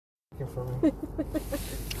looking for me.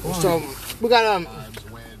 So we got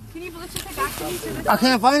Can you Bluetooth it back to me? To the I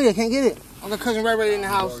can't find it. I can't get it. I got cousin Ray in the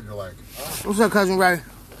house. What's up, cousin Ray?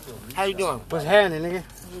 How you doing? What's happening, nigga?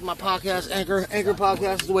 This is my podcast, Anchor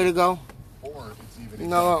podcast is the way to go. You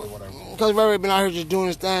know, cousin Ray been out here just doing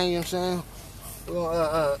his thing. You know what I'm saying? We're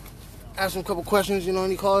gonna ask him a couple questions. You know,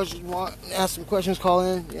 any callers you want? Ask some questions. Call in.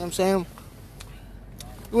 You know what I'm saying?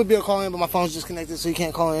 It would be a call in, but my phone's disconnected, so you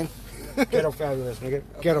can't call in. Ghetto fabulous, nigga.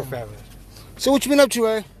 Ghetto fabulous. So what you been up to,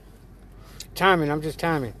 Ray? Timing. I'm just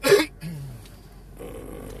timing.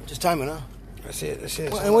 Just timing, huh? That's it. That's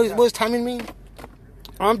it. And what does timing mean?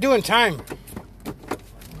 I'm doing time.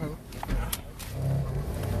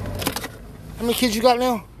 How many kids you got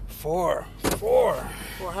now? Four. Well,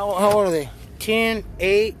 how old are they? 10,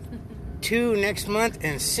 8, 2 next month,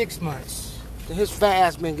 and 6 months. His fat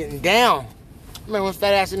ass been getting down. Remember when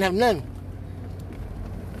fat ass didn't have none?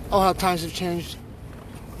 Oh, how times have changed.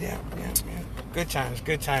 Yeah. Good times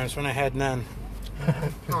when I had none.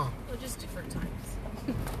 Well, just different times.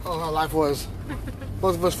 Oh, how life was.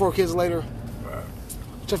 Both of us 4 kids later.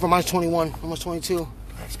 Except for mine's 21, almost 22.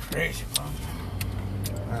 That's crazy, bro.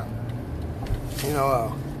 You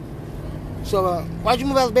know, so why'd you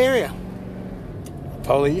move out of the Bay Area?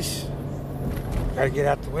 Police. Gotta get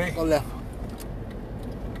out the way. Go left.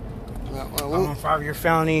 I'm on 5-year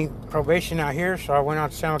felony probation out here, so I went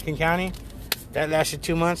out to San Joaquin County. That lasted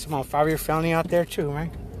 2 months. I'm on 5-year felony out there too, man.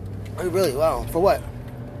 Oh, really? Wow. For what?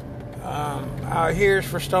 Out here is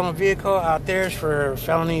for stolen vehicle. Out there is for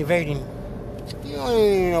felony evading. You don't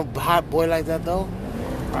even know a hot boy like that, though.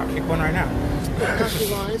 I'll keep one right now.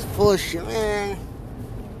 It's full of shit, man.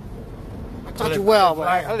 I taught you well, but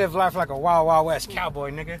I live life like a Wild Wild West cowboy,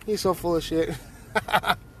 nigga. he's so full of shit.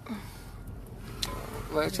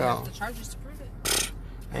 Let's You go. have the charges to prove it.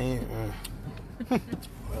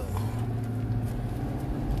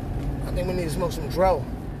 I think we need to smoke some dro.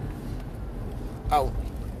 Oh.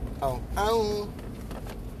 Okay,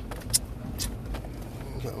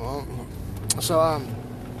 well, so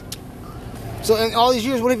in all these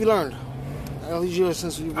years, what have you learned? All these years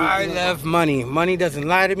since you. I love money. Money doesn't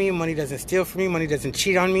lie to me. Money doesn't steal from me. Money doesn't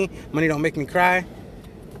cheat on me. Money don't make me cry.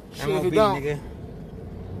 Shit, if MOB, you don't. nigga.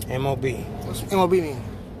 MOB. What's MOB mean?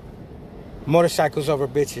 Motorcycles over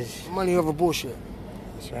bitches. Money over bullshit.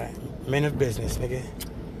 That's right. Men of business, nigga.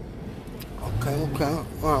 Okay.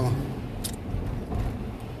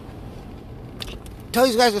 Tell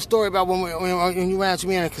these guys a story about when you ran into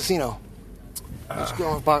me in a casino. Let's go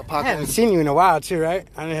on I podcast. haven't seen you in a while, too, right?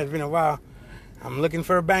 I know it has been a while. I'm looking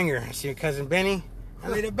for a banger. I see your cousin Benny.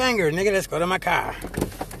 I need a banger, nigga. Let's go to my car.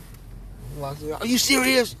 Are you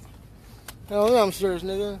serious? Hell yeah, I'm serious,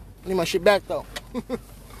 nigga. I need my shit back, though.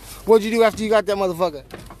 What'd you do after you got that motherfucker?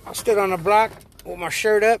 I stood on the block with my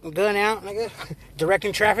shirt up and gun out, nigga.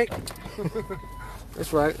 Directing traffic.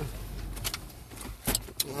 That's right.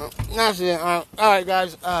 Well, that's it. All right,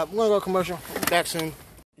 guys. We're going to go commercial. We'll be back soon.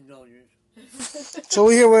 So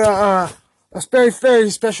we're here with a very, very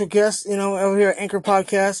special guest, over here at Anchor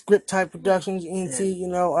Podcast, Grip Type Productions, ENT,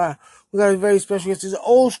 we got a very special guest. He's an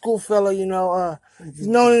old school fella, he's known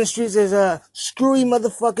in the streets as Screwy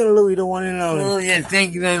Motherfucking Louie, the one and only. Oh, yes,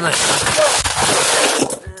 thank you very much.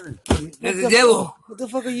 That's the devil. What the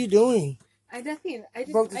fuck are you doing? I didn't.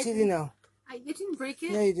 Broke the TV now. I didn't break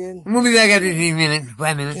it. Yeah, you did. We'll be back after 3 minutes,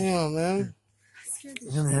 5 minutes. Damn, man.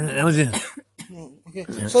 That was it. Okay.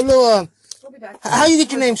 So, Lou, We'll be back. how you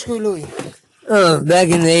get your name, Screwy Louie? Back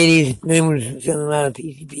in the 80s, name was selling a lot of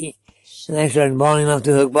PCP. And I started balling off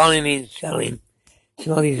the hook. Balling means selling.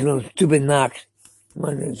 So all these little stupid knocks.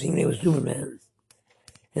 Wanted to think they were Superman.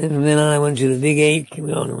 And then from then on, I went to the Big H.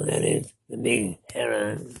 We all know what that is. The big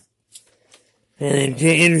heron. And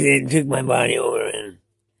it took my body over, and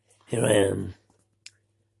here I am.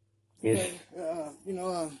 Yes. I'm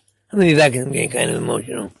gonna be back and get kind of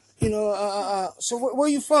emotional. So where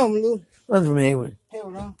you from, Lou? I'm from Hayward.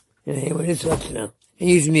 Hayward, huh? Yeah, Hayward, it sucks now. It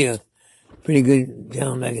used to be a pretty good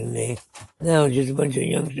town back in the day. Now it's just a bunch of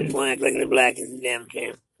youngsters want to act like they're black as a damn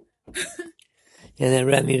champ. And that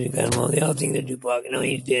rap music got them all. They all think they're Tupac. No,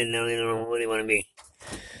 he's dead now. They don't know what they want to be.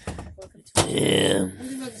 Yeah.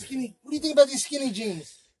 What do you think about these skinny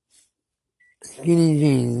jeans? Skinny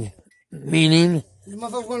jeans. Meaning? These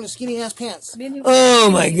motherfuckers wearing the skinny ass pants. Oh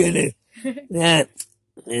my goodness. That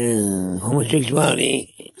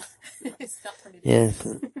homosexuality. Yes.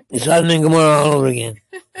 It's Sodom and Gomorrah all over again.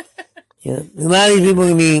 Yeah. A lot of these people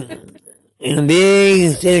can be in a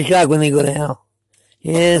big state of shock when they go to hell.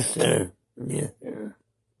 Yes, sir. Yes, sir.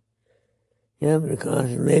 Yeah, but the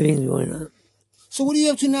cost of living is going up. So what are you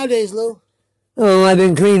up to nowadays, Lou? Oh, I've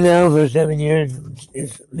been clean now for 7 years.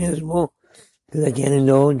 It's miserable because I can't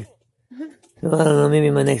indulge. So I don't know,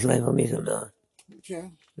 maybe my next life will be something else.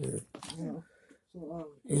 Okay. Yeah.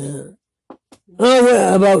 Oh,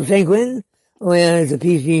 what about St. Quentin? Oh yeah, it's a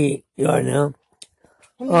PC yard now.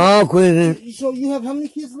 All quizzing. So you have how many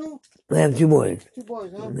kids now? I have 2 boys. 2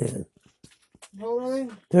 boys, huh? Yeah. How old are they?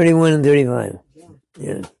 31 and 35.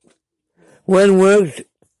 Yeah. One works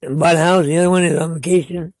and bought a house, the other one is on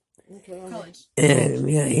vacation. Okay. And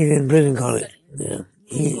yeah, he's in prison college. Yeah.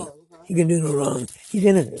 He can do no wrong. He's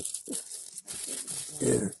innocent.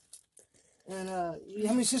 Yeah. And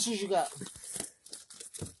how many sisters you got?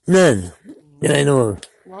 None that I know of.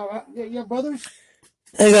 Well, you have brothers?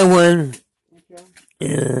 I got one. Okay.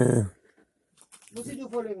 Yeah. What's he do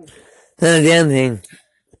for a living? Not a damn thing.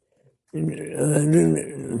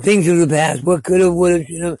 Things of the past. What could have, would have,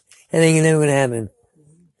 should have. I think it's never going to happen.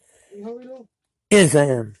 You hungry though? Yes, I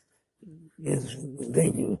am. Yes,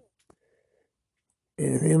 thank you.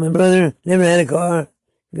 Yeah, my brother never had a car.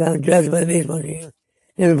 Got drafted by the baseball team.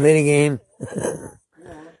 Never played a game.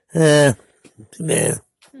 Man.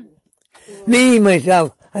 Me,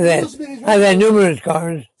 myself, I've had numerous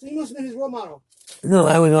cars. So you must have been his role model. No,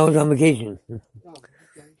 I was always on vacation. Oh,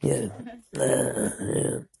 okay. Yeah.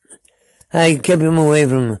 Yeah. I kept him away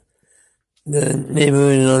from the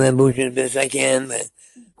neighborhood and all that bullshit as best I can, but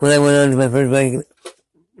when I went on to my first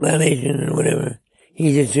violation or whatever,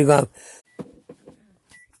 he just took off.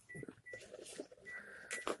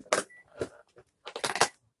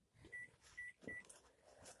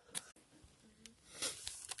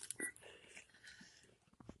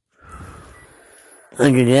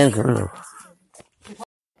 Uncle Jackson.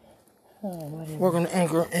 Welcome to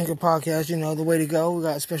Anchor Podcast. You know, the way to go. We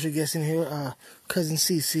got a special guest in here, Cousin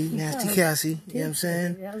Cece, Nasty Cassie. You know what I'm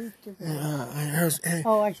saying? And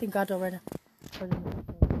Oh, I think Gato right now.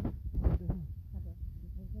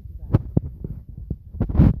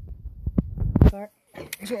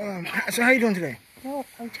 so how you doing today? No,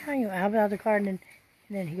 I'm telling you, I hopped out of the car and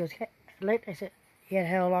then he goes, late. I said, he had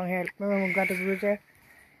hella long hair. Remember when Gato was there?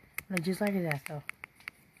 Like, just like his ass, though.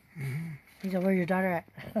 He said, where's your daughter at?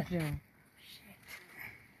 I said, shit.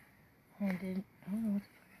 And then, I don't know what the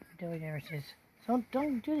fuck I'm doing ever since.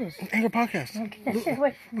 Don't do this. Anchor Podcast.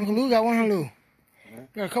 Wait. Uncle Lou got one, huh, Lou?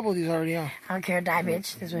 Got a couple of these already on. I don't care, die,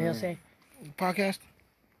 bitch. That's what he'll say. Podcast.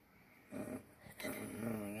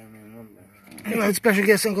 You know, special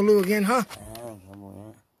guest Uncle Lou again, huh?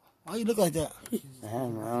 Why you look like that? He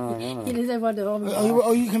doesn't want the homie.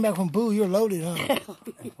 Oh, you come back from Boo. You're loaded, huh?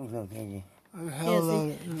 Okay, You're hell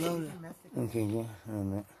loaded. You're loaded.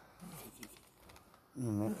 yeah.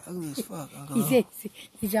 Ugly as fuck, Uncle He Lou. said,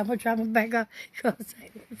 he's I'm gonna try him back up.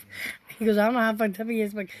 He goes, I don't know how fucked up he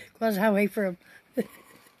is, but close how I wait for him.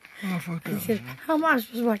 Oh, fuck He up. said, how am I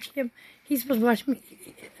supposed to watch him? He's supposed to watch me.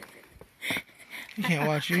 You can't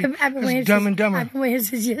watch you. I've been That's Dumb and Dumber. I've been waiting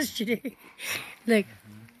since yesterday. Look,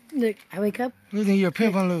 I wake up. You think you're a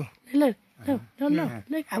pimp, huh, Lou? Look, no.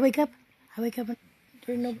 Look, I wake up.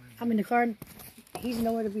 And I'm in the car. And he's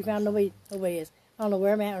nowhere to be found. Nobody is. I don't know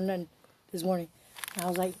where I'm at or nothing this morning. And I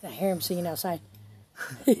was like, I hear him singing outside.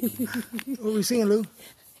 What we singing, Lou?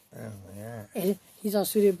 And he's all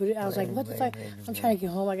suited, but I was like, what the fuck? I'm trying to get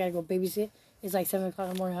home. I gotta go babysit. It's like 7 o'clock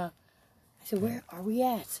in the morning, huh? I said, where are we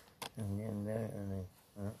at?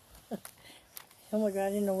 Oh my God, I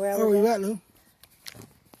didn't know where I Where was we at. at, Lou?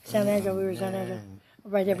 San Angelo, we were in San Angelo.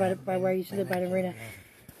 Right there by where I used to live, by the arena.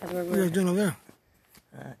 That's where we What you were. guys doing over there?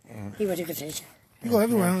 He went to concession. You go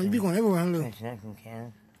everywhere, huh? You be going everywhere, huh, Lou?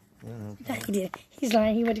 No, he did. He's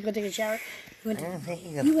lying. He went to go take a shower. He went to,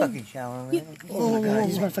 You fucking shower, man. oh my God,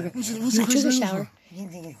 this motherfucker. What's You took a shower. You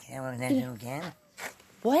didn't take a shower in that little can?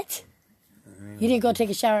 What? You didn't go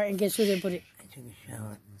take a shower and get suited and put it. I took a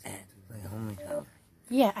shower at my homeless house.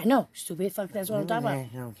 Yeah, I know. Stupid. Fuck, that's what I'm talking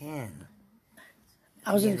about. No can.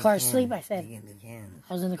 I was in the car asleep, I said. You get the can.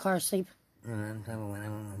 I was in the car asleep. No, I'm talking about when I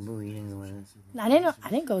went with Boo, you didn't go with us. I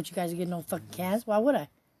didn't go with you guys to get no fucking cans. Why would I?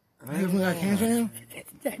 You guys got cans right now?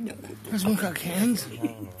 You guys got cans?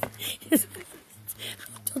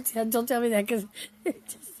 Don't tell me that, because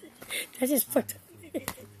that just fucked up.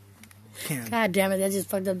 Cans. God damn it, that just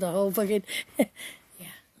fucked up the whole fucking... Yeah.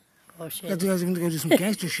 Oh, shit. You guys are going to go do some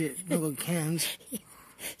gangster shit. You know, cans.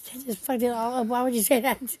 That just fucked it all up. Why would you say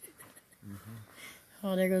that?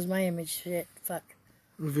 Oh, there goes my image. Shit. Fuck.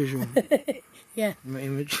 Visual. Yeah. My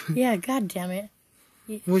image. Yeah, god damn it.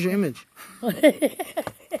 What's your image?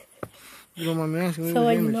 You don't mind me asking. What's So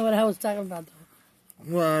your you image? know what I was talking about,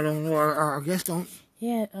 though. Well, I don't know. Our guests don't.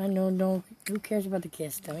 Yeah, I know. No, who cares about the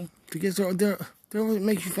kiss, dummy? Because they're what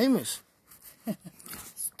makes you famous.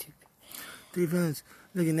 Stupid. 3 fans.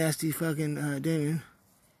 Look at nasty fucking Damien.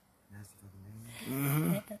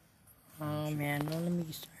 Oh man, don't let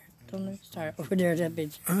me start. Don't start over there, that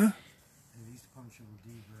bitch. Huh?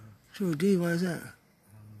 Triple D, why is that?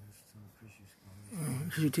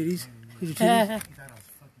 Because your titties? Because your titties?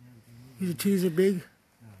 Because your titties are big?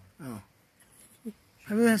 Oh.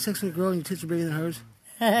 Have you ever had sex with a girl and your tits are bigger than hers?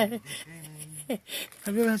 Have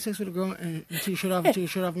you ever had sex with a girl and you take your shirt off and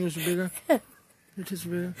yours are bigger? Your tits are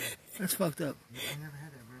bigger? That's fucked up.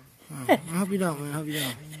 Oh, I hope you don't, man. I hope you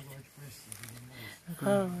don't. Okay.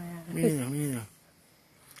 Oh, man. Me neither.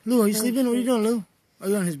 Lou, are you sleeping? What are you doing, Lou? Oh,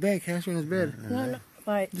 you're on his bed, Cash. You're on his bed. No.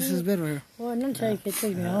 Why? This is his bed right here. Well, not until you can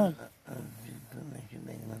take me home.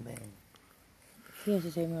 He has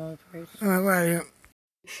to take me home first. All right, right here.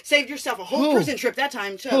 Saved yourself a whole prison trip that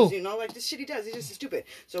time, Chubbs, you know, like this shit he does, he's just stupid.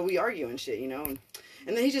 So we argue and shit, you know, and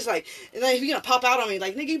then he's just like, and then he's gonna pop out on me,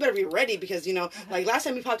 like, nigga, you better be ready, because, you know, like, last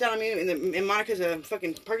time he popped out on me in Monica's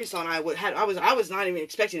fucking parking stall, and I was not even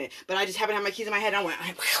expecting it, but I just happened to have my keys in my head, and I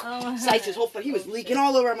went, sights his whole fuck, he was leaking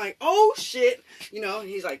all over, I'm like, oh shit, you know, and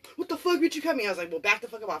he's like, what the fuck did you come at me? I was like, well, back the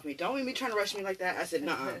fuck up off me, don't even be trying to rush me like that. I said,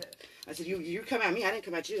 nuh-uh. I said, you come at me, I didn't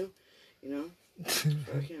come at you, you know.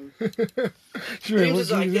 Fuck him. James was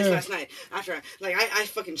like this last night. After I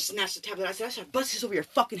fucking snatched the tablet. I said, I should bust this over your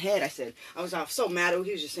fucking head. I said, I was so mad.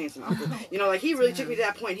 He was just saying something. You know, like he really took me to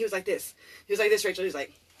that point. He was like this. He was like this, Rachel. He was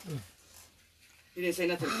like, he didn't say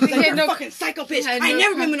nothing. He's like, you're a fucking psycho bitch. I ain't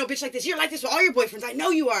never been with no bitch like this. You're like this with all your boyfriends. I know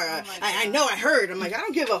you are. I know. I heard. I'm like, I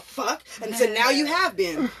don't give a fuck. And so now you have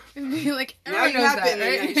been. Like, now you have been.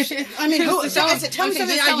 Right? I mean, who? I said, tell me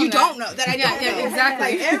something that you don't know. That I don't know.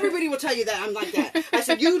 Exactly. Like, everybody will tell you that I'm like that. I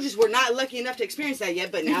said, you just were not lucky enough to experience that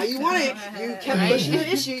yet, but now you want it. You kept pushing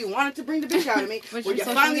the issue. You wanted to bring the bitch out of me. Well, you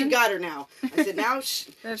finally got her now. I said, now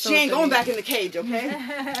she ain't going back in the cage, okay?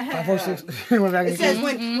 It says,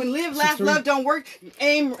 when live, laugh, love don't work,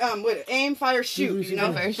 aim, fire, shoot. You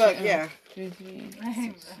know? Fuck, yeah.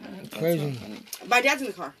 Crazy. My dad's in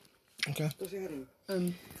the car. Okay. Go say hi to him.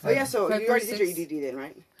 Oh, yeah, so you already did your EDD then,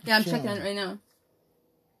 right? Yeah, I'm checking on it right now.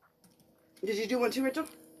 Did you do one too, Rachel?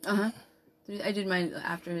 Uh-huh. I did mine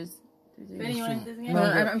after his...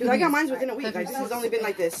 Because I got mine within a week. Like, this has only been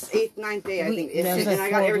like this 8th, 9th day, I think. And I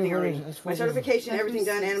got everything already. My certification, everything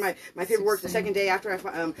done, and my paperwork the second day after I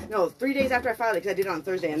 3 days after I filed it, because I did it on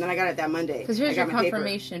Thursday, and then I got it that Monday. Because here's your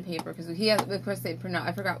confirmation paper, because he has, of course, they print out.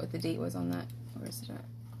 I forgot what the date was on that. Where is it at?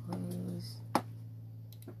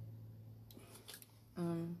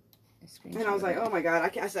 And I was like, oh my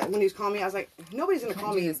god, I said, when he was calling me, I was like, nobody's gonna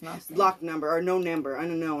call me blocked number or no number,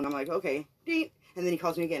 unknown. I'm like, okay, deet. And then he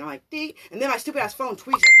calls me again. I'm like, deet. And then my stupid ass phone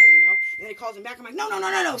tweets, I tell you, know. And then he calls him back. I'm like, no.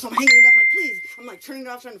 So I'm hanging it up, like, please. I'm like turning it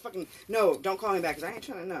off, trying to fucking, no, don't call me back, because I ain't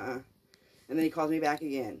trying to, nuh-uh. And then he calls me back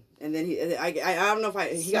again. And then I don't know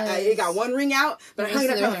if he got one ring out, but I hung it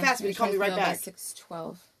up really fast, but he called me right back.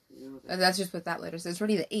 6/12. That's just what that letter says. It's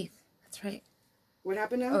already the 8th. That's right. What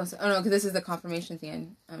happened now? Oh no, because this is the confirmation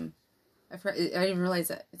thing. I didn't realize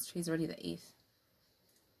that he's already the 8th.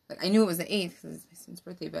 Like, I knew it was the 8th because it's my son's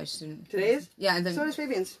birthday, but I just didn't. Today is? Yeah, and then. So is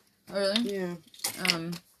Fabian's. Oh really? Yeah.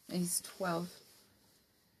 And he's 12.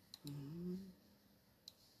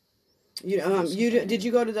 Did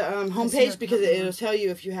you go to the homepage, because it'll tell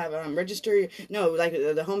you if you have register? No, like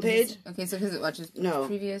the homepage. Okay, so because it watches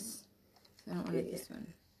previous. I don't want this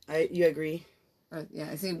one. You agree? Or,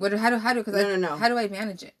 yeah. See, how do how do I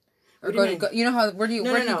manage it? Or go, you know how where do you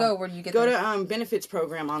go? Where do you get? Go to benefits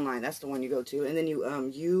program online. That's the one you go to, and then you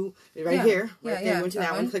here there. Went to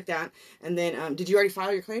that one. Click that, and then did you already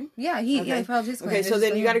file your claim? Yeah, he filed his claim. Okay, so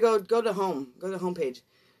then you got to go to home. Go to the homepage.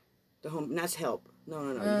 The home. That's help.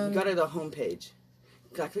 No. You go to the homepage.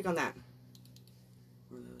 Click on that.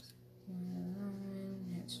 One of those.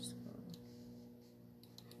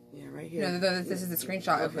 Yeah, right here. No, this is the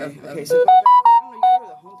screenshot of. Okay, so. I don't know. You go to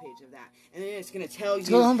the homepage of that, and then it's gonna tell you.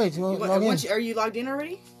 Go to the homepage. Are you logged in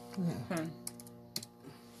already? Yeah.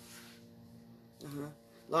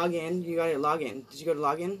 Log in. You gotta log in. Did you go to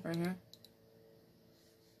log in? Right here.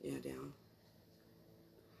 Yeah, down.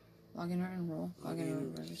 Log in or enroll. Log in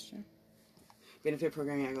or register. Benefit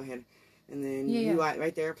program. Yeah, go ahead. And then you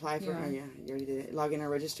right there apply for. Yeah. You already did it. Log in or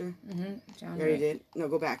register. You already did. No,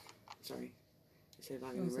 go back. Sorry. It said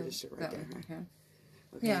log in and register right there. Okay.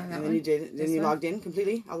 Yeah, and then you did it. Then you logged in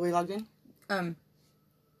completely, all the way logged in.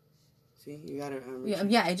 See, you got to.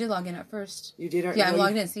 Yeah, I did log in at first. You did. Yeah, I'm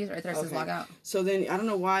logged in. See, right there it says log out. So then I don't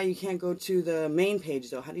know why you can't go to the main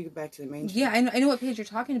page though. How do you get back to the main page? Yeah, I know what page you're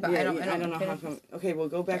talking about. Yeah, I don't know how come. Okay, well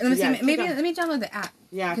go back. Let me download the app.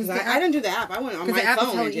 Yeah, because I didn't do the app. I went on my phone. The app is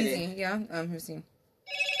hella and did easy. it. Yeah. Let me see.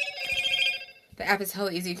 The app is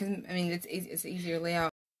hella easy because I mean it's easier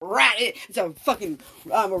layout. rat. It's a fucking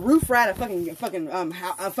a roof rat, a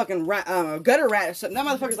fucking rat, a gutter rat or something. That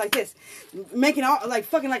motherfucker's like this, making all like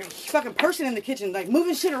a fucking person in the kitchen, like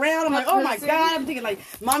moving shit around. I'm like, oh my god. I'm thinking like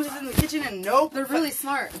mom's just in the kitchen and nope. They're really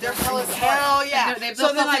smart. They're hell yeah.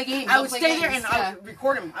 So then like I would stay there and I would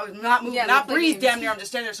record him. I would not move, not breathe. Damn near. I'm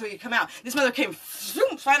just standing there so he'd come out. This mother came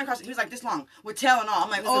flying across. He was like this long with tail and all. I'm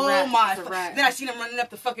like, oh my. Then I seen him running up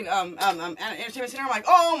the fucking entertainment center. I'm like,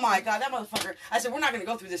 oh my god, that motherfucker. I said, we're not gonna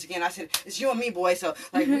go through this again. I said, it's you and me, boy. So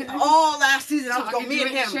like all last season, I was going me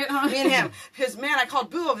and him. Because man, I called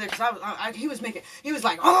Boo over there because he was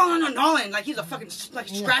like, oh no, and like he's a fucking like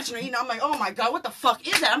scratching or eating. I'm like, oh my god, what the fuck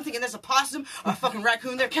is that? I'm thinking there's a possum or a fucking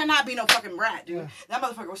raccoon. There cannot be no fucking rat, dude. That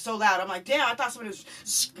motherfucker was so loud. I'm like, damn, I thought somebody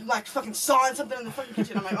was like fucking sawing something in the fucking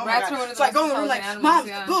kitchen. I'm like, oh my god. So I go in the room like, Mom,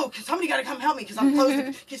 Boo, somebody gotta come help me because I'm closing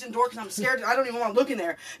the kitchen door because I'm scared. I don't even want to look in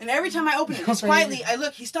there. And every time I open it, just quietly, I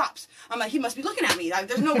look, he stops. I'm like, he must be looking at me. Like,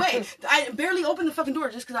 there's no way. I barely open the fucking door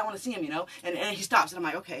just because I want to see him, you know? And he stops, and I'm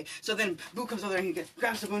like, okay. So then Boo comes over there, and he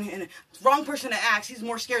grabs the broom, and wrong person to ask. He's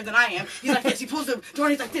more scared than I am. He's like this. He pulls the door,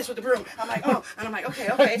 and he's like this with the broom. I'm like, oh. And I'm like, okay.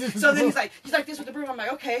 So then he's like this with the broom. I'm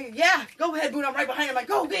like, okay, yeah, go ahead, Boo. And I'm right behind him. I'm like,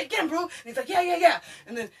 go, get him, Boo. And he's like, yeah.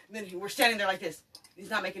 And then we're standing there like this. He's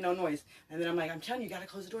not making no noise. And then I'm like, I'm telling you, you gotta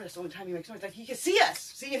close the door. That's the only time he makes noise. Like, he can see us,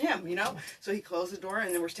 seeing him, you know? So he closed the door,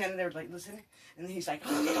 and then we're standing there, like, listening. And then he's like,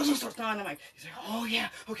 oh, what's going on? I'm like, oh, yeah,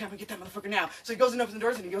 okay, I'm gonna get that motherfucker now. So he goes and opens the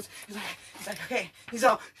doors, and he's like, okay. He's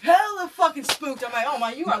all hella fucking spooked. I'm like, oh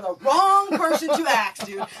my, you are the wrong person to ask,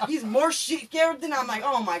 dude. He's more scared than I'm like,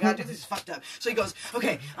 oh my god, dude, this is fucked up. So he goes,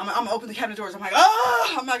 okay, I'm gonna open the cabinet doors. I'm like,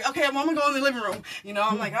 oh, okay, I'm gonna go in the living room. You know,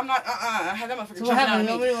 I'm like, I'm not, I had that motherfucker jumping out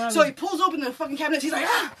of me. So he pulls open the fucking cabinet. He's like,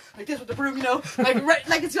 like this with the broom, you know,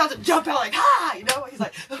 like it's about to jump out, like you know.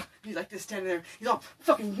 He's like this standing there. He's all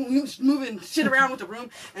fucking moving shit around with the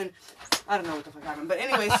broom, and I don't know what the fuck happened. But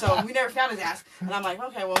anyway, so we never found his ass, and I'm like,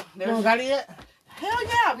 okay, well, there's. You got it yet? Hell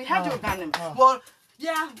yeah, we had to have gotten him. Well.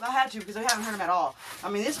 Yeah, I had to because I haven't heard him at all. I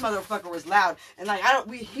mean, this motherfucker was loud, and like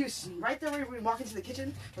he was right there where we walk into the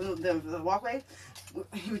kitchen from the walkway.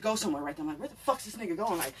 He would go somewhere right there. I'm like, where the fuck's this nigga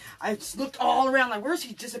going? Like, I just looked all around, like, where's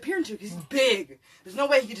he disappearing to? Because he's big. There's no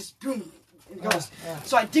way he could just boom and goes.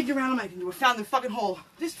 So I digged around him. Like, we found the fucking hole.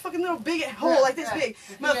 This fucking little big hole, like this big.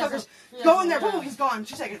 Motherfuckers go in there. Boom, he's gone.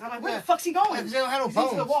 2 seconds. I'm like, where the fuck's he going? They don't have no bones.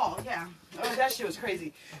 He's into the wall. Yeah. Oh, that shit was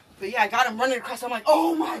crazy. But yeah, I got him running across. I'm like,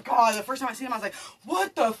 oh my god. The first time I seen him, I was like,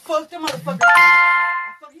 what the fuck? That motherfucker.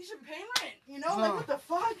 He should be paying rent. You know, like what the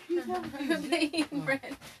fuck? He's never paying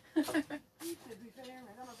rent.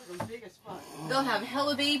 They'll have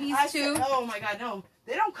hella babies too. Oh my god, no.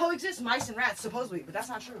 They don't coexist, mice and rats, supposedly, but that's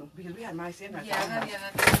not true because we had mice and rats. Yeah,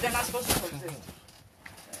 they're not supposed to coexist.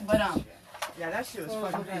 But yeah, that shit was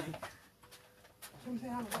fucking crazy.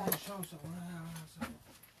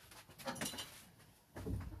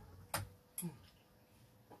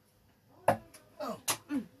 Oh,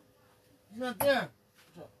 he's not there.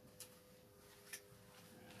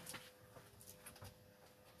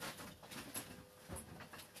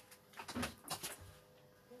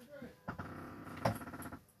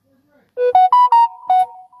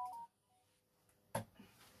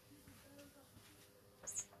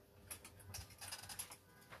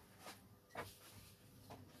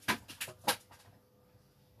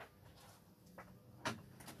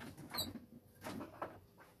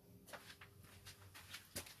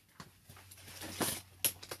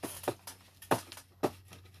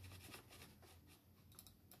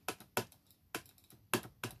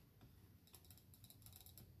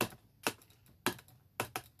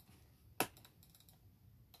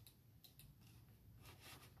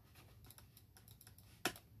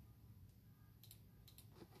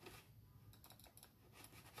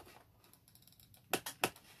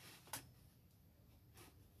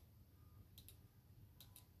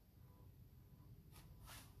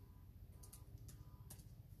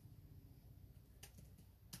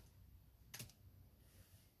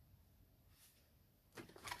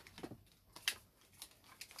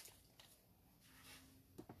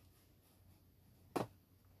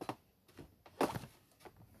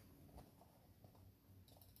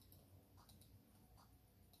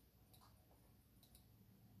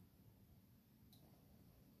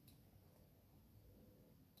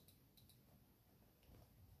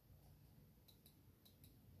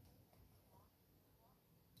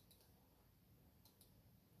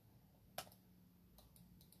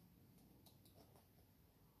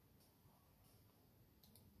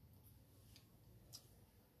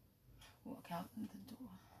 Walk out the door.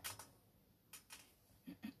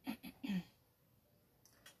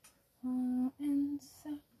 Oh,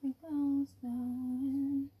 inside me goes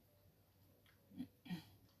down.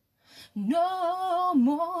 No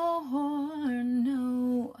more,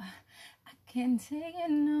 no. I can't take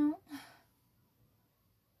it, no.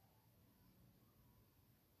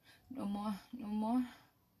 No more, no more.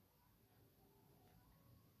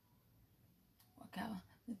 Walk out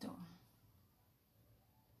the door.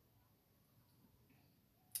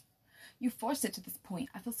 You forced it to this point.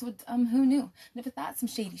 I feel so dumb. Who knew? Never thought some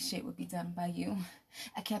shady shit would be done by you.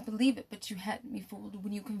 I can't believe it, but you had me fooled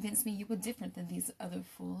when you convinced me you were different than these other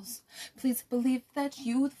fools. Please believe that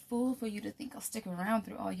you the fool for you to think I'll stick around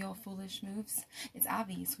through all your foolish moves. It's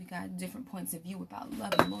obvious we got different points of view about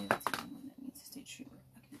love and loyalty and what that means to stay true.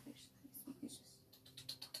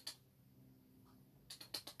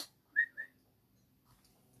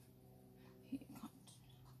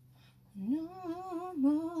 No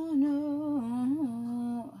more,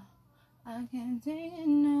 no. I can't take it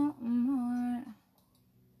no more.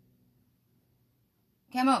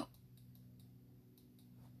 Camo.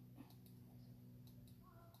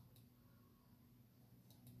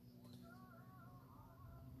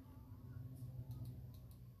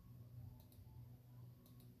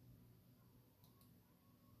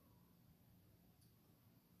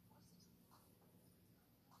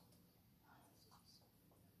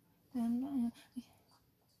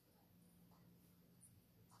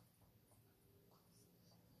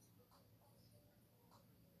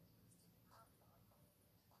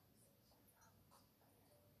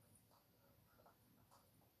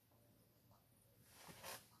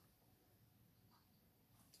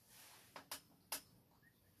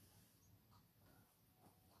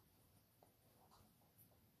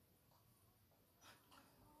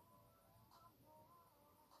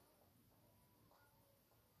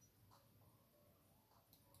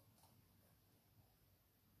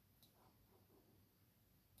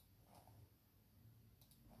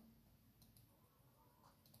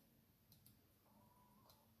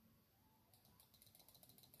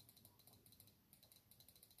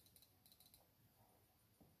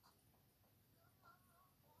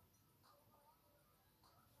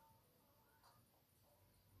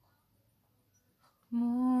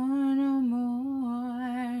 More, no more.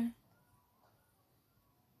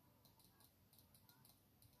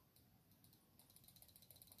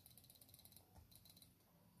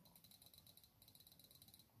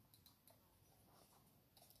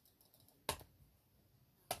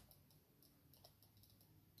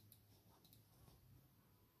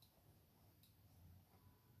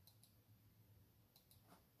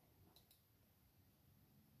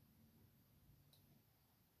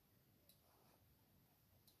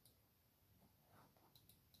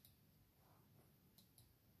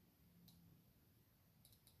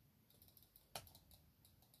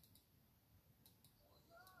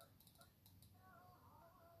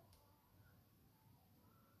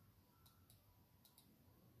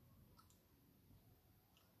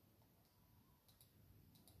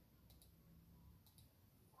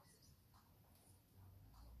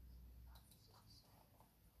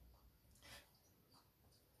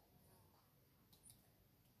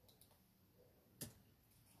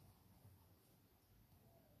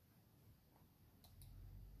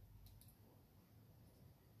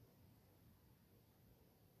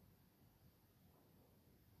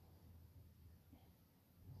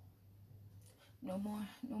 No more,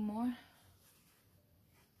 no more.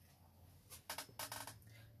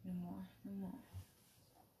 No more, no more.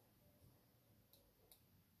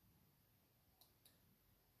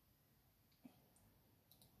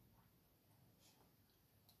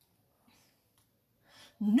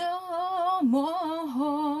 No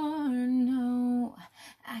more, no.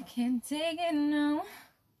 I can't take it, no.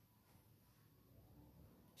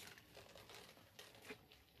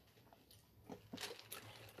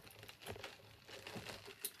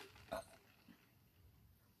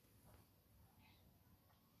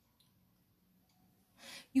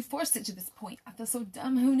 You forced it to this point. I feel so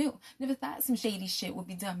dumb. Who knew? Never thought some shady shit would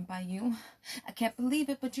be done by you. I can't believe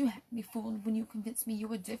it, but you had me fooled when you convinced me you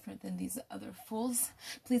were different than these other fools.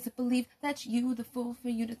 Please believe that you the fool for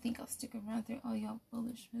you to think I'll stick around through all your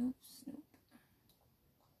foolish moves. Nope.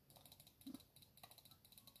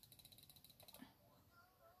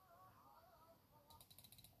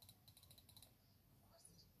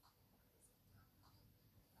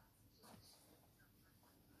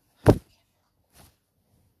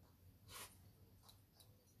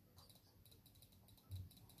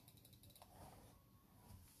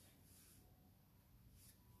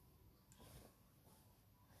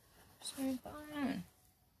 So fun.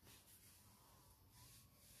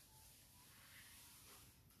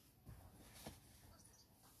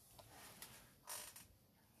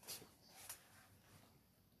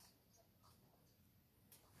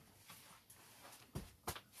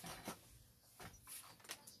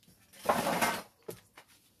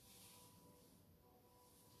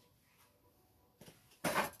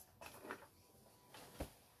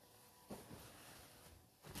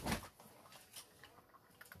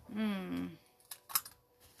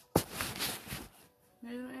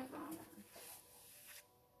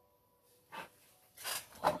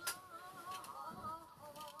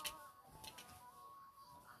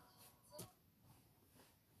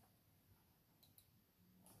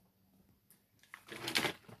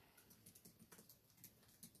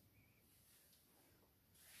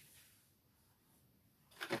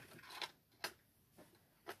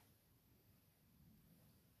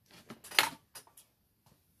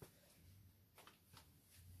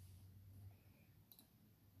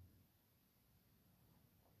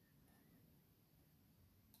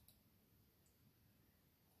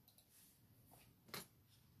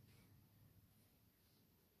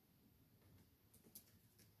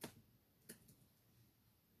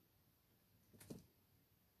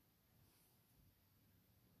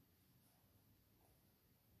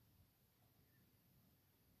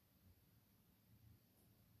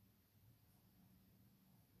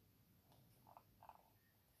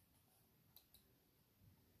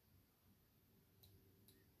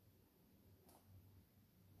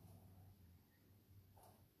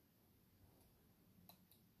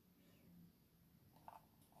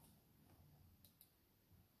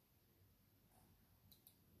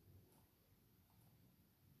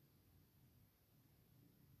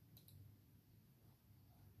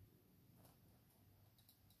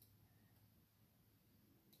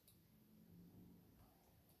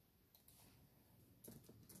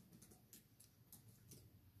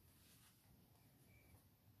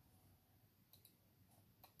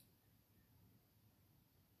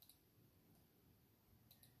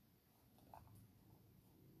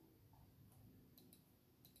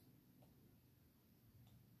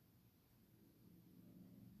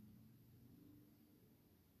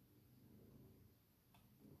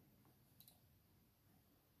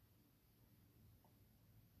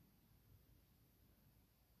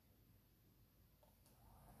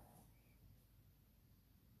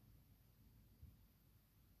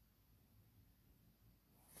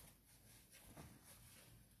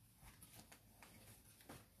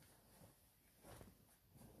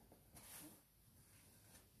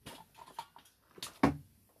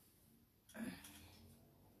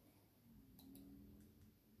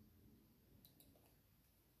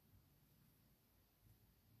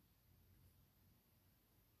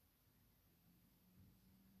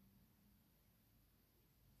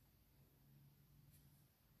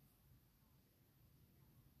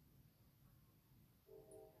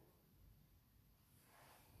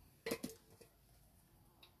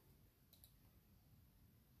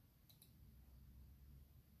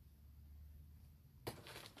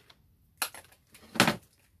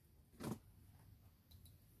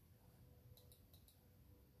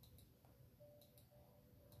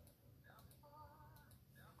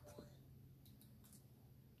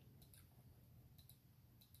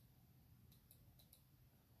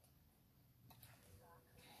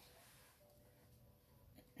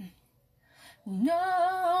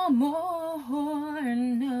 No more,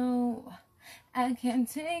 no, I can't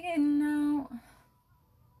take it now.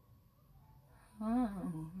 Oh.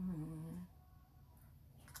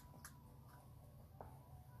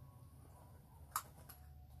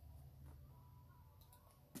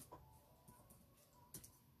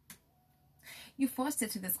 You forced it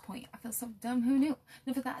to this point. I feel so dumb. Who knew?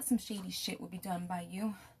 Never thought some shady shit would be done by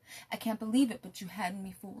you. I can't believe it, but you had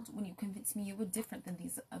me fooled when you convinced me you were different than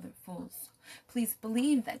these other fools. Please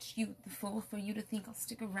believe that you, the fool, for you to think I'll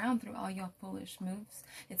stick around through all your foolish moves.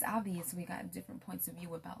 It's obvious we got different points of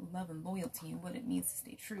view about love and loyalty and what it means to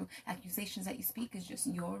stay true. Accusations that you speak is just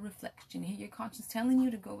your reflection. Hear your conscience telling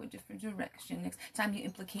you to go a different direction. Next time you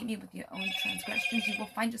implicate me with your own transgressions, you will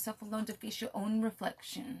find yourself alone to face your own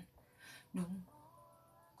reflection. No.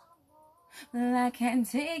 Well, I can't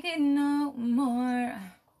take it no more.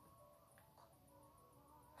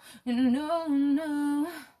 No, no.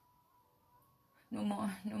 No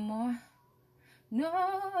more, no more. No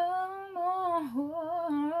more.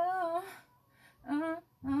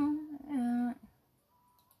 Yeah.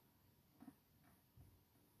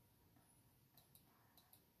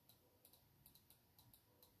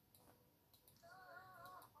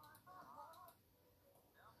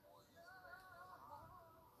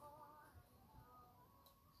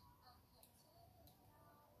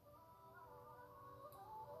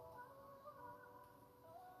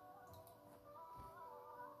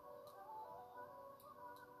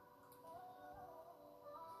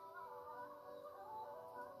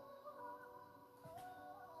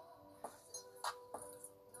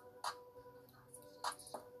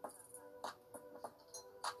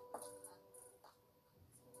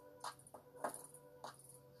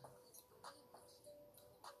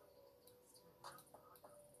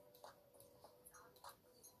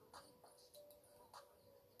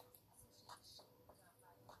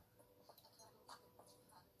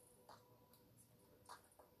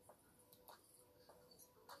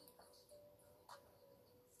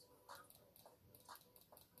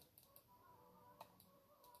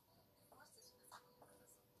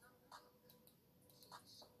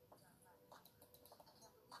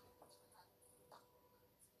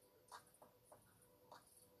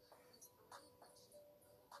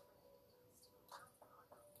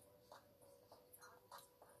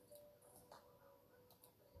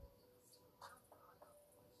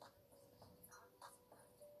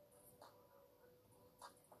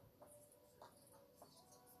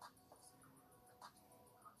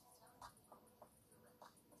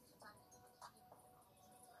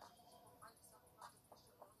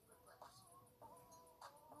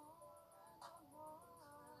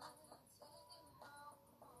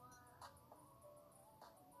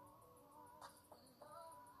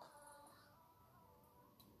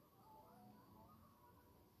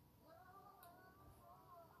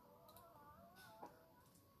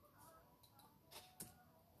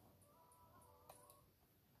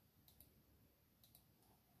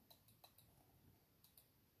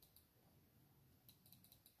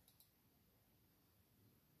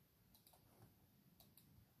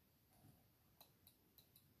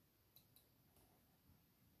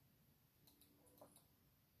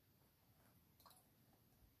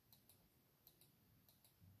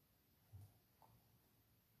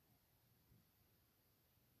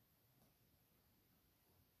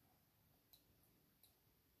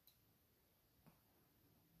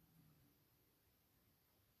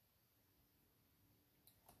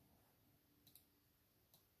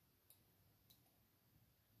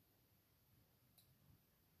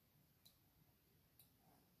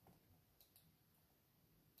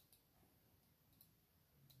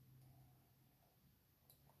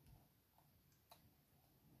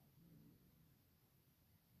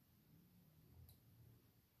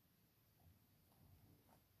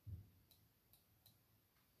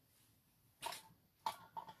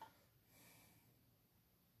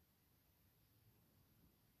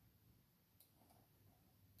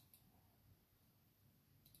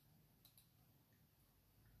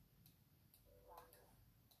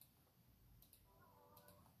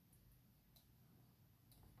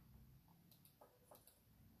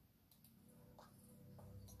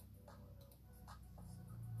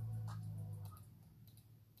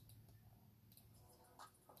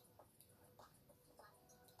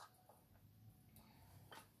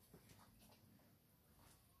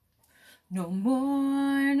 No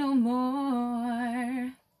more, no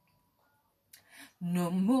more. No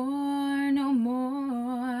more, no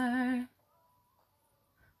more.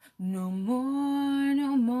 No more,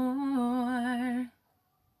 no more.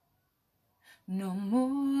 No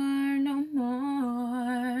more, no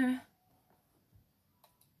more.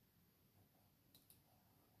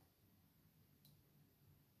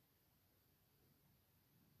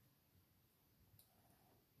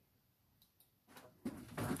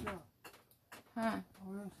 Huh.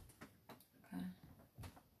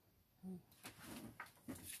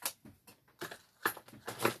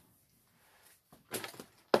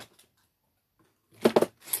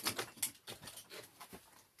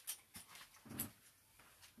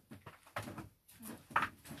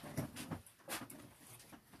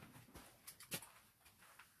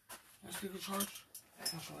 Speaker charge?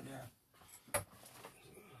 That's right there.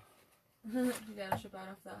 You gotta ship out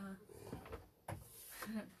off that, huh?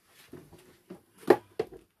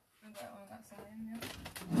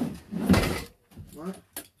 What?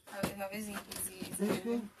 How is he? Is he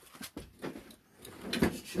good?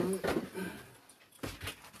 Chill it.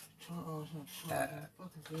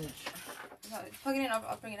 Plug it in,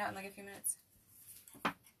 I'll bring it out in like a few minutes.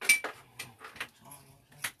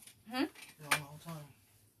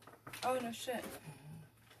 Oh, no shit.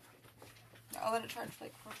 I'll let it charge for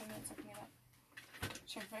like 4 or 5 minutes. I'll bring it out.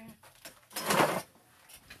 Sure, right here.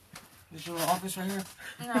 This your office right here?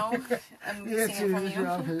 No, I'm leasing it from you.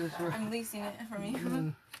 I'm leasing it from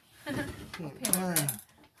you.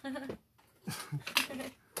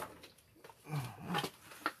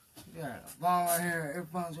 Yeah, a ball right here,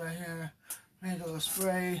 earphones right here, make a little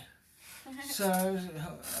spray. So,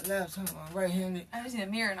 laptop right-handed. I just need a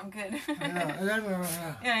mirror and I'm good. I know, I got a mirror right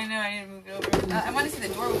now. Yeah, I know, I need to move it over. I want to see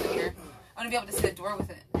the door with the mirror. I want to be able to see the door with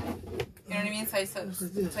it. You know what I mean? So because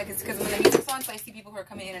when the music's on, so I see people who are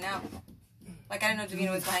coming in and out. Like, I didn't know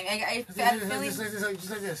Davina was behind me. I had a feeling... Just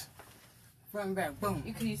like this. Front and back, boom.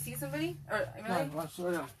 Can you see somebody? Or, really? No, watch,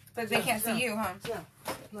 slow down. But they can't see you, huh? Yeah.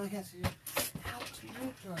 No, I can't see you. Ouch.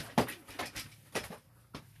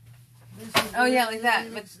 Oh, yeah, like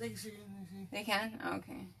that. But they can see you. they can? Oh,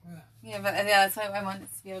 okay. Yeah, but that's why I wanted to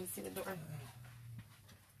be able to see the door.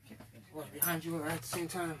 Watch behind you at the same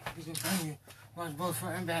time. He's in front of you. Watch both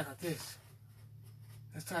front and back like this.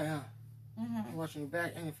 That's tight, huh? Mm-hmm. Watching your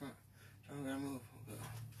back and your front. So we gotta move.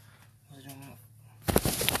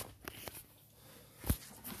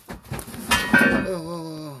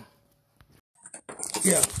 Oh.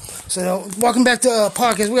 Yeah. So welcome back to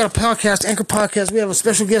podcast. We got a podcast, Anchor Podcast. We have a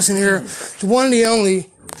special guest in here. The one and the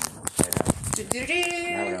only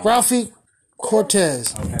Ralphie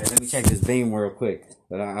Cortez. Okay, let me check this beam real quick.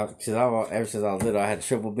 But ever since I was little, I had a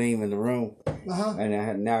triple beam in the room,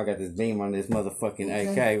 and now I got this beam on this motherfucking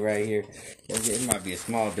AK right here. It might be a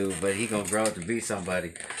small dude, but he gonna grow up to be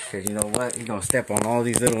somebody. Cause you know what? He gonna step on all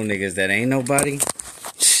these little niggas that ain't nobody,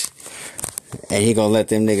 and he gonna let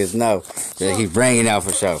them niggas know that he bringing out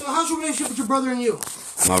for sure. So how's your relationship with your brother and you?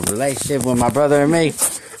 My relationship with my brother and me,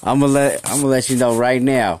 I'm gonna let you know right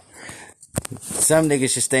now. Some niggas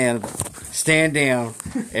should stand down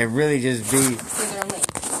and really just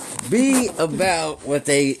be about what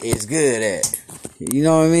they is good at. You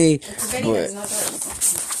know what I mean?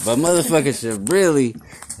 But motherfuckers should really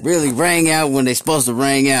ring out when they supposed to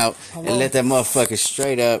ring out and let that motherfucker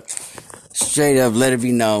straight up let it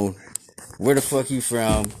be known where the fuck you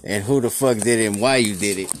from and who the fuck did it and why you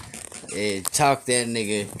did it. And talk that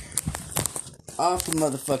nigga off the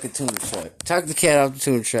motherfucking tuner truck. Talk the cat off the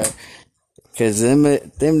tuner truck. Cause them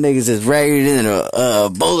niggas is ragged in a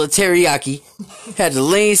bowl of teriyaki. Had to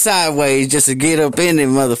lean sideways just to get up in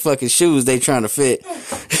them motherfucking shoes they trying to fit.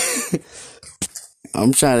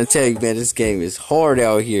 I'm trying to tell you, man, this game is hard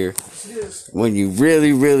out here when you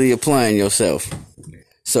really applying yourself.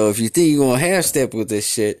 So if you think you're gonna half step with this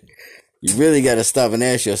shit, you really gotta stop and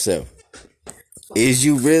ask yourself, is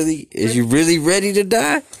you really ready to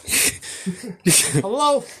die?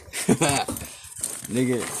 Hello?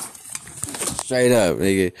 Nigga. Straight up,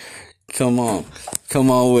 nigga. Come on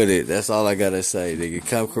with it. That's all I gotta say, nigga.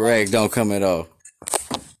 Come correct, don't come at all.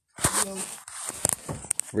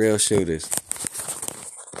 Real shooters.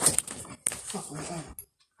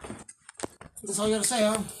 That's all you gotta say,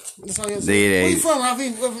 huh? That's all you gotta say. Where you from,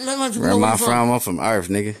 Ralphie? Where am I from? I'm from Earth,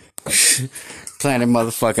 nigga. Planet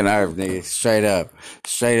motherfucking Earth, nigga.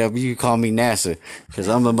 Straight up. You can call me NASA, cause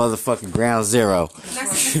I'm the motherfucking ground zero.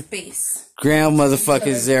 NASA space. Ground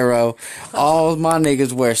motherfucking zero. All my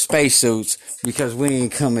niggas wear spacesuits because we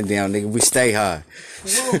ain't coming down, nigga. We stay high.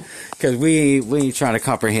 Cause we ain't trying to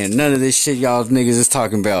comprehend none of this shit y'all niggas is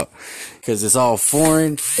talking about. Cause it's all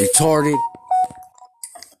foreign, retarded.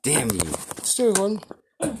 Damn you. Still recording.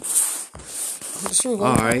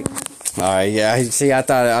 Alright, yeah. See, I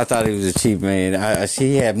thought he was a cheap man.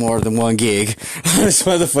 He had more than one gig on this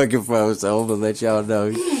motherfucking phone, so I'm gonna let y'all know.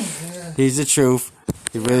 He's the truth.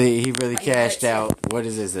 He really cashed out. What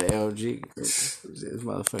is this? The LG? This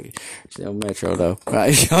motherfucker. It's no Metro though.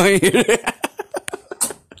 Right?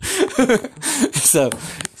 So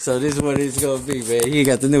this is what it's gonna be, man. He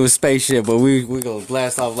got the newest spaceship, but we gonna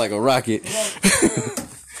blast off like a rocket.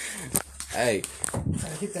 hey,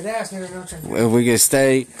 Gotta hit that ass, nigga. if we can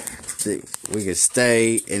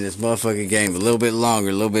stay in this motherfucking game a little bit longer,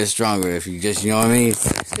 a little bit stronger. If you just, you know what I mean?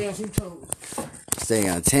 Stay on 10 toes. Stay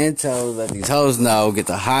on 10 toes, let these hoes know, get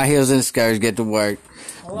the high heels and skirts, get to work,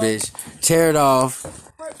 bitch. Tear it off.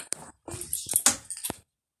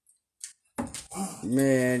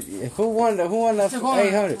 Man, who won that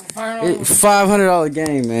 800? $500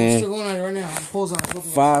 game, man. Still going on it right now. Bullseye.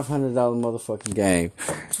 $500 motherfucking game.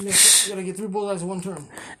 You gotta get 3 bullseyes in one turn.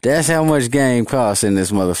 That's how much game costs in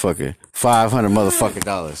this motherfucker. $500 motherfucking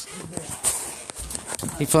dollars.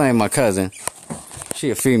 He playing my cousin.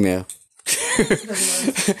 She a female.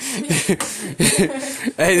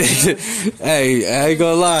 Hey, I ain't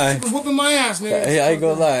gonna lie. She's whooping my ass, nigga. Hey, I ain't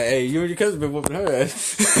gonna lie. Hey, you and your cousin been whooping her ass.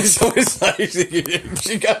 So it's like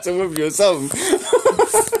she got to whoop you or something.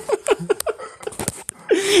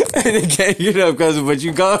 And they can't get up, cousin, but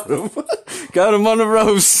you got him. Got him on the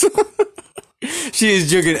ropes. She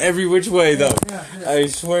is juking every which way, though. I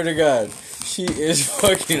swear to God. She is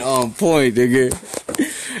fucking on point, nigga.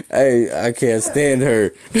 Hey, I can't stand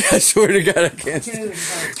her. I swear to God, I can't stand her.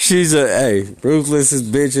 She's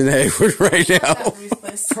ruthlessest bitch in Hayward right now.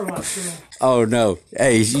 Oh, no.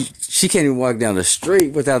 Hey, she can't even walk down the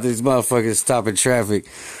street without these motherfuckers stopping traffic.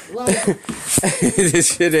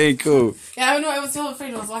 This shit ain't cool. Yeah, I know. I was so afraid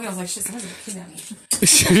when I was walking. I was like, shit, someone's gonna kidnap me.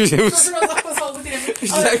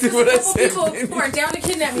 Exactly what I said. People who are down to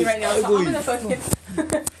kidnap me right now. So I'm gonna fucking...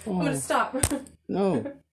 I'm gonna stop. No.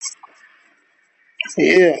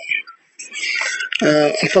 Yeah.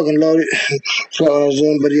 I'm fucking loaded. That's what I was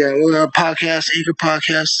doing. But yeah, we're on a podcast, Anchor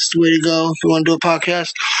Podcast. It's the way to go. If you want to do a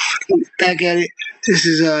podcast, back at it. This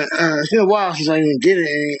is, it's been a while since I even did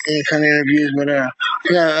any kind of interviews, but I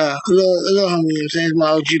got a little homie, you know what I'm saying? It's my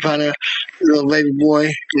OG partner, little baby boy, you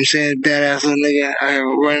know what I'm saying? Badass little nigga. I have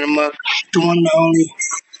running him up. The one, the only.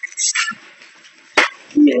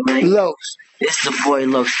 Yeah, man. Lokes. It's the boy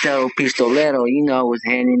Loxero Pistolero. You know what's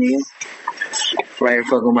handing in. Right here,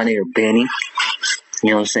 fucking with my nigga Benny. You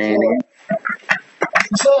know what I'm saying, nigga?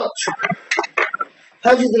 What's up?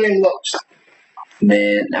 How'd you get the name Lokes?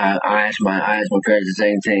 Man, I asked my parents the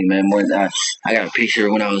same thing, man. I got a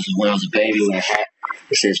picture when I was a baby with a hat.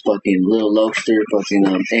 It says fucking Little Lokester, fucking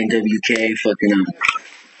NWK, fucking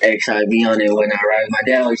XIV on it and whatnot, right? My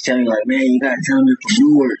dad always telling me, like, man, you gotta tell me from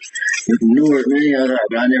Newark. You're from Newark, man. I was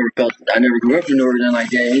like, but I never grew up in Newark and like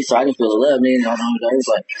that, so I didn't feel the love, man. I was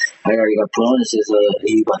like, I already got put on. It says,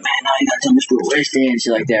 he's like, man, no, you gotta tell me for West End and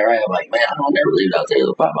shit like that, right? I'm like, man, I don't never leave out there,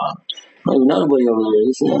 Papa. I don't even know nobody over there.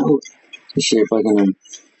 He said, this shit fucking,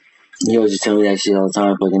 he always just tell me that shit all the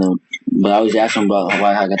time, fucking, but I always ask him about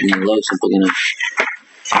why I got the name Lokes and fucking,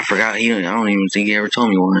 I forgot. I don't even think he ever told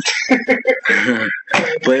me once.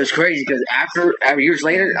 But it was crazy because after years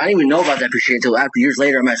later, I didn't even know about that shit until after years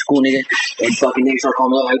later. I'm at school, nigga, and fucking niggas start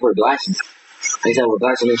calling me up. I wear glasses. They said I wear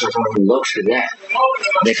glasses, and they start calling me Lokes for that.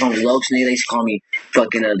 They call me Lokes, nigga. They used to call me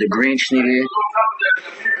fucking the Grinch, nigga.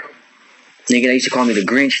 Nigga, they used to call me the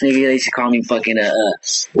Grinch, nigga. They used to call me fucking,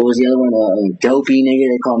 what was the other one? Dopey, nigga.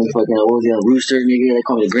 They call me fucking, what was the other? Rooster, nigga. They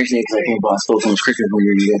call me the Grinch, nigga, because I came by and stole someone's Christmas one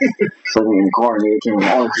year, nigga. Fucking in the car, nigga. Came with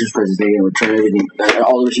all the Christmas presents, nigga, and returned everything.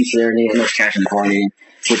 All the receipts there, nigga. No cash in the car, nigga.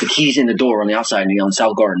 With the keys in the door on the outside, nigga, on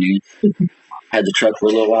South Garden, nigga. Had the truck for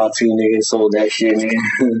a little while, too, nigga. Sold that shit, nigga.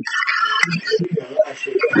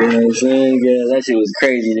 You know what I'm saying? Yeah, that shit was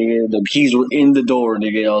crazy, nigga. The keys were in the door,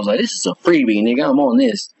 nigga. I was like, this is a freebie, nigga. I'm on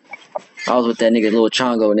this. I was with that nigga, Lil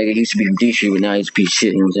Chongo, nigga. He used to be from D Street, but now he's a piece of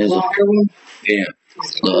shit, you know what I'm saying? Yeah.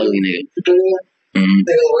 Little ugly nigga. Mm-hmm.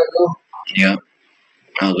 Yeah.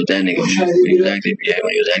 I was with that nigga when he was active. Yeah,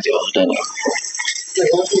 when he was active, I was with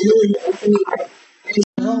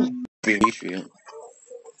that nigga. Be D Street, yeah.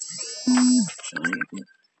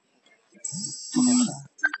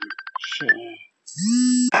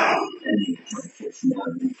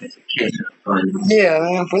 Yeah,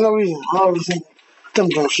 man, for no reason. I always think them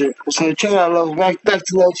shit. So check out Lokes. Back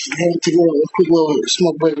to Lokes. And to go a quick little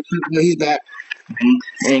smoke break. He's back.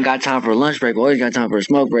 Ain't got time for a lunch break. Always got time for a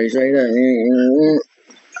smoke break. Straight up.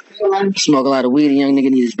 Smoke a lot of weed. And young nigga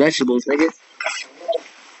need his vegetables, nigga.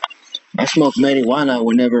 I smoke marijuana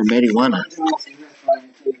whenever marijuana.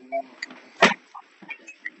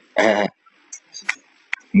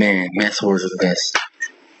 Man, meth whores are the best.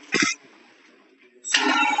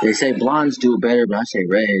 They say blondes do it better, but I say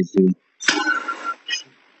redheads do.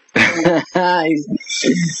 How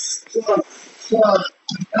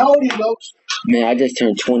old are you, Lokes? Man, I just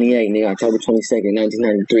turned 28, nigga. October 22nd,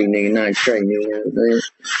 1993, nigga. 9 straight, nigga.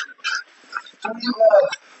 What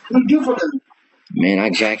do you do for them? Man, I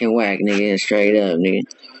jack and whack, nigga. Straight up, nigga.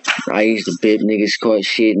 I used to bit niggas' car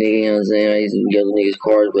shit, nigga, you know what I'm saying? I used to yell niggas'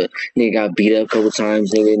 cars, but nigga got beat up a couple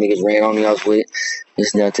times, nigga. Niggas ran on me, I was with.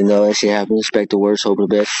 It's nothing, though. That shit happened. Expect the worst, hope the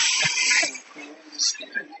best.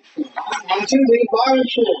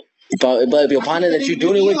 But if your partner that you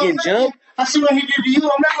doing it with get jumped, I see what he did to you. I'm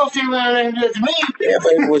not gonna say what he did to me. yeah,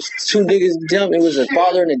 but it was two niggas jumping. It was a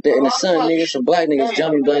father and a son, nigga. Some black niggas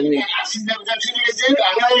jumping black niggas. I see that two niggas did. I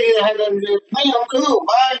know they had nothing to do with me. I'm cool.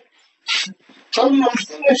 Bye. Told you I'm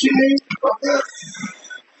still that shit, nigga.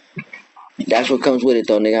 That's what comes with it,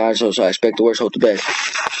 though, nigga. So I expect the worst, hope the best.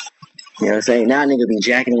 You know what I'm saying? Now nigga be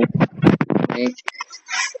jacking it, nigga.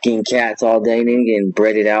 Getting cats all day, nigga. Getting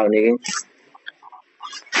breaded out, nigga.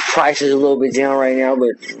 Price is a little bit down right now, but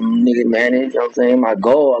nigga manage, you know what I'm saying? My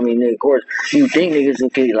goal, I mean, nigga, of course, you think niggas will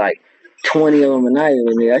get like 20 of them a night, and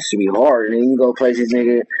nigga, that should be hard. And then you go places,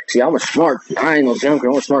 nigga. See, I'm a smart, I ain't no junker,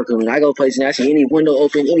 I'm a smart dude. I go places and I see any window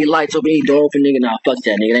open, any lights open, any door open, nigga, nah, fuck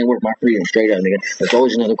that, nigga. It ain't worth my freedom, straight up, nigga. There's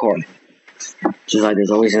always another car. Just like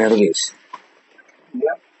there's always another bitch.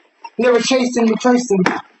 Yep. Never chased him, you traced him.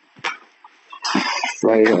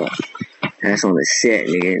 Right up. That's on the set,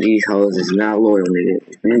 nigga. These hoes is not loyal, nigga.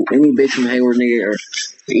 Any bitch from Hayward, nigga, or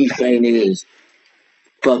East Bay, nigga, is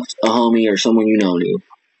fucked a homie or someone you know, nigga.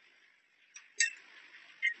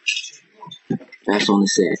 That's on the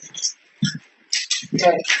set.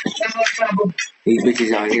 Yeah. These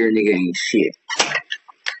bitches out here, nigga, ain't shit.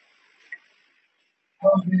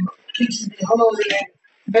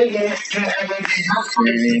 But yeah,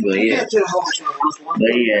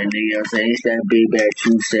 nigga, I'm saying, it's that big bag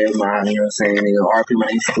 2-7 mile, you know what I'm saying, nigga, RP, my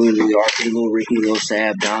name's Scooby, RP, Lil Ricky, Lil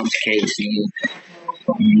Sab, Dom's Case,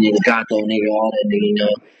 nigga, Gato, nigga, all that, nigga, you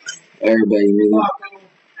know, everybody, nigga.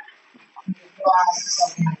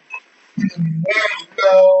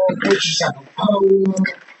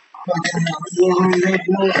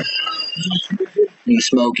 Nigga,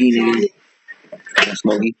 Smokey, nigga.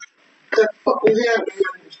 Smokey.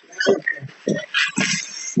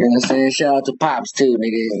 You know what I'm saying? Shout out to Pops too, nigga.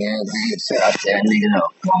 You know what I'm saying? Shout out to that nigga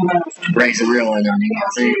though. Raise a real one though, nigga.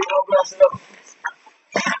 You know what I'm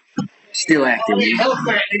saying? Still active, nigga.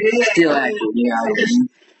 Still active, nigga. Out here, nigga.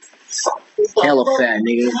 Hella fat,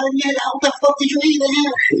 nigga. What the fuck did you eat,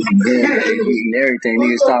 nigga? Yeah, nigga, eating everything.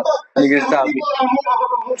 Nigga, stop. Nigga, stop.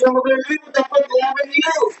 What the fuck happened to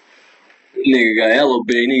you? Nigga got hella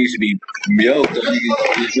big. Nigga used to be yoked.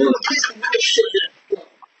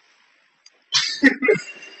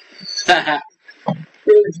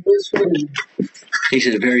 He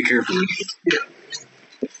said it very carefully.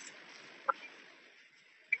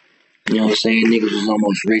 You know what I'm saying? Niggas was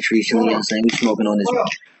almost rich recently. You know what I'm saying? We smoking on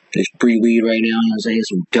this free weed right now. You know what I'm saying?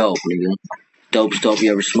 Some dope, nigga. Dopest dope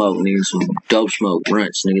you ever smoked, nigga. Some dope smoke,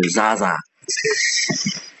 runts, nigga. Zaza.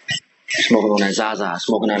 Smoking on that Zaza.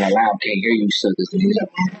 Smoking on that loud. Can't hear you suckers, nigga.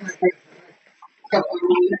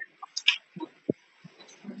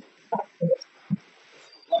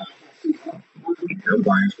 I'm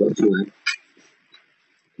buying stuff too, man.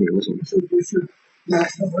 Here, what's up?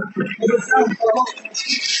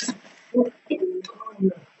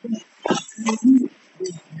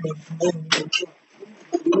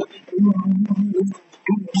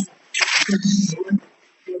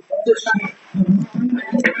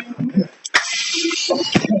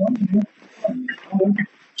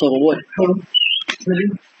 So what?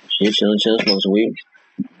 You're chilling, smoking some weed.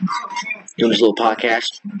 Doing this little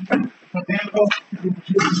podcast.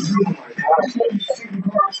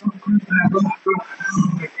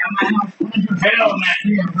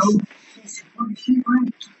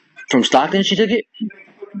 From Stockton, she took it?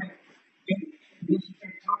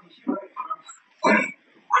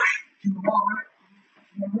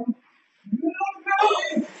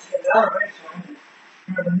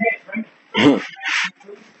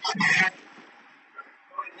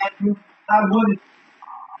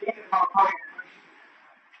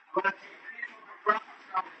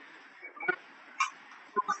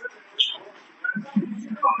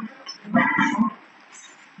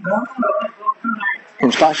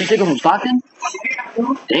 From Stockton? She took it from Stockton?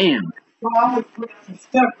 Damn.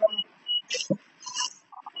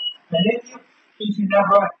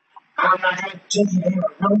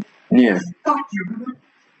 Yeah.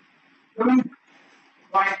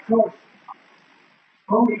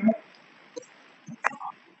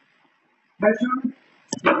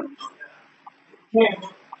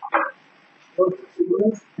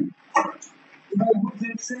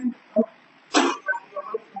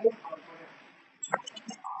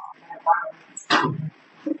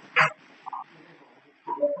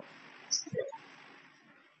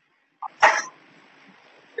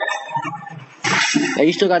 Hey,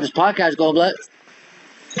 you still got this podcast going, Black?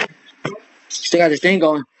 Still got this thing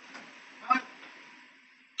going.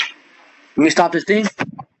 me stop this thing?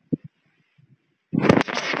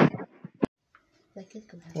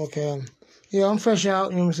 Okay. Yeah, I'm fresh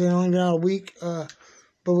out. You know what I'm saying? Only been out a week.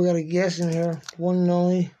 But we got a guest in here. One and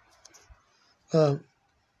only.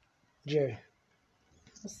 Jerry.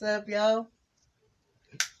 What's up, yo?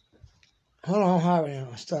 Hold on, I'm hot right now.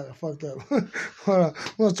 I fucked up. Hold on.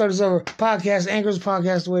 We're gonna start this over. Podcast, Anchor's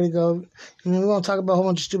podcast, the way to go. We're gonna talk about a whole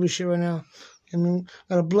bunch of stupid shit right now.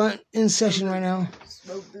 Got a blunt in session right now.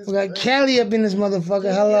 We got Cali up in this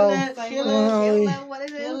motherfucker. Hello.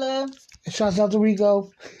 Hello. Shouts out to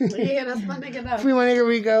Rico. Yeah, that's my nigga though. Free my nigga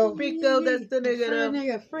Rico. Rico, that's the nigga though.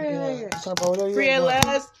 Free nigga. Free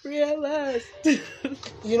at last.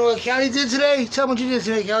 You know what Cali did today? Tell me what you did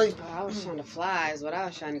today, Cali. Oh, I was trying to fly is what I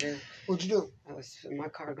was trying to do. What'd you do? My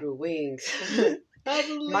car grew wings.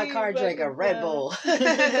 My car drank a Red Bull.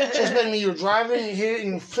 Just letting me you were driving and you hit it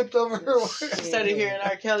and you flipped over. Started hearing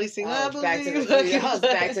R. Kelly sing. I was back to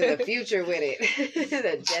the future with it.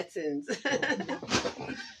 The Jetsons.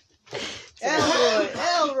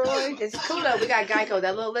 Elroy. It's cool though. We got Geico.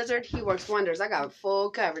 That little lizard, he works wonders. I got full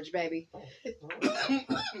coverage, baby.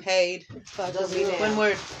 Paid. Fuck me down. One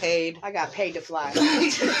word. Paid. I got paid to fly.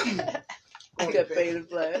 I got paid to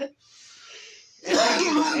fly.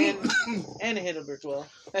 And a Hindenburg well.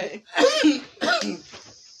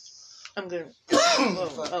 I'm good.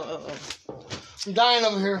 Oh. I'm dying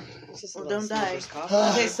over here. Well, don't die.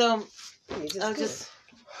 Okay, so I'll just.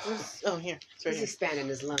 Oh, here. It's right He's here. expanding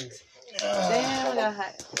his lungs. Damn, I got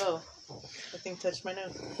high. Oh, that thing touched my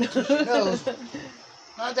nose. No,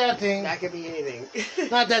 not that thing. That could be anything.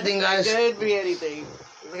 Not that thing, guys. Could be anything.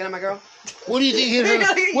 Looking at my girl. What do you think hit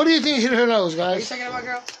her? What do you think hit her nose, Are you guys? checking out my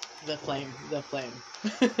girl? The flame. That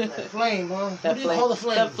flame, huh? What That do you call the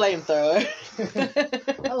flame? The flamethrower.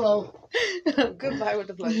 Hello. Goodbye with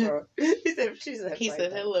the flamethrower. She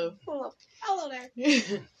said hello. Hello there.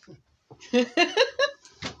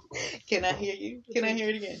 Can I hear you? Can I hear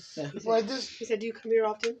it again? No. Like this? He said, do you come here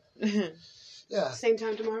often? Yeah. Same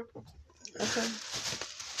time tomorrow? Okay.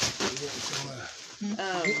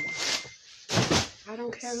 I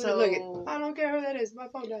don't care who So- look it. I don't care who that is. My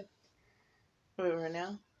phone died. Wait, right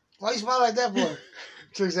now? Why you smile like that for?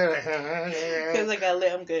 Trick said, Because I got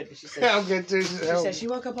lit. I'm good. She said, yeah, I'm good too. she said she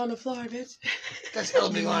woke up on the floor, bitch. That's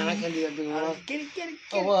hell big line. I can't do that big line. Get it.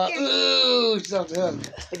 Oh, Get it. ooh, she's off the hook.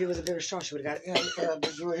 If it was a bigger straw, she would have got it. Yeah,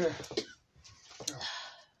 but you were here.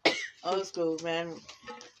 Old school, man.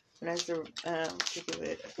 Nice to kick it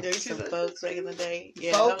with some folks back in the day.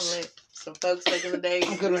 Yeah, Folks? I'm lit. Some folks back in the day.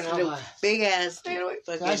 I'm good right now. Do big ass I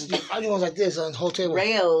fucking do ones like this on the whole table.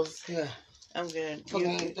 rails. Yeah. I'm good.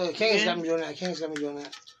 Fucking Kang's got me doing that. Kang's got me doing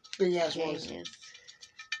that. Big ass ones. Yes.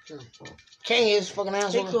 Kang is fucking Hey,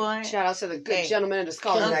 asshole. cool. Shout out to the good Hey. gentleman and the I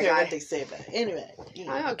scholar, don't that care guy. what they say about it. Anyway. You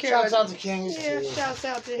know. I don't care. Shouts what- out to King. Yeah, shouts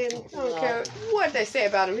out to him. I don't care what they say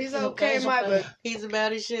about him. He's okay in my book. He's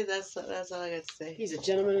about his shit. That's all I got to say. He's a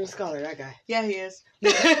gentleman and a scholar, that guy. Yeah, he is.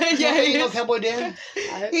 Yeah, he you know is. Cowboy Dan?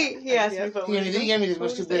 He asked me for He gave me this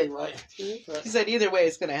much too big, right? He said either way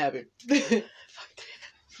it's gonna happen.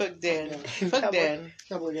 Fuck Dan. Fuck Dan.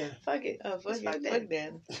 Cowboy Dan. Fuck it. Oh, fuck, Just it. fuck Fuck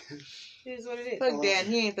Dan. It is what it is. Fuck Dan.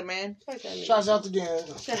 He ain't the man. Fuck that nigga. Shouts out to Dan.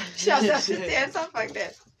 Shouts out to Dan. So fuck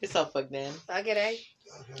that. It's all fuck Dan. Fuck it, eh?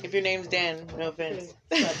 If your name's Dan, no offense.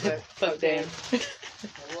 Fuck Fuck Dan.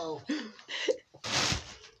 Hello.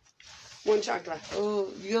 One chocolate. Oh,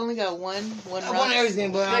 you only got one I rock? want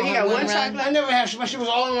everything, but I No, don't you have got one round. chocolate? I never have. My shit was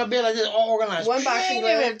all on my bed like this, all organized. One boxing You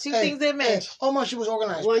glove. have two things that match. All my shit was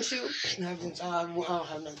organized. One shoe. I don't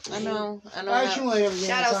have nothing. I know. I accumulate everything.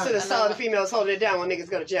 Shout all outs the to the time. solid females holding it down when niggas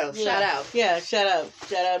go to jail. Shout out. Yeah, shout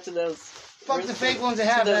out to those. Fuck the fake ones that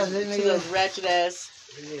have to that. those, to those ratchet ass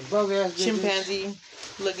Broke ass bitches. chimpanzee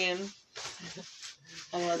looking.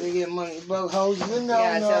 I'm like, they get money. Broke hoes. You know,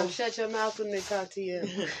 Yeah, tell no. them shut your mouth when they talk to you.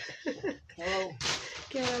 Hello.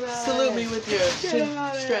 Get them out. Salute me with your Get 'em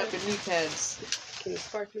out of there. strap and knee pads. Can you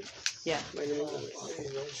spark me? Yeah. Wait a minute.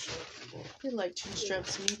 You like chin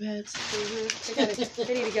straps and knee pads?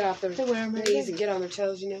 They need to get off their They wear 'em every knees day. and get on their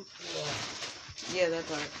toes, you know. Yeah, that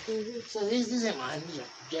part. So these ain't mine. These are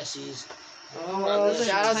Jesse's. Oh,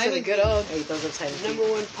 shout out to the good old Hey, those are tiny.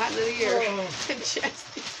 #1 partner of the year.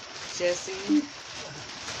 Jesse.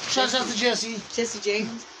 Shouts out to Jesse. Jesse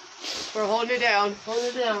James. We're holding it down. Hold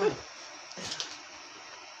it down.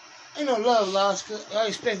 Ain't no love lost. 'Cause I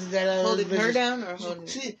expected that. Out of Holding this her business. down or holding?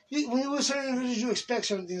 See, when you're with certain individuals, you expect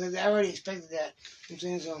certain things like that. I already expected that. You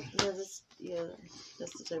know what I'm saying? So,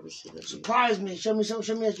 That's the type of shit that you. surprised me. Show me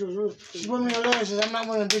that you was rude. She put me in a letter and says, I'm not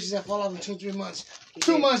one of the bitches that fall off in 2-3 months.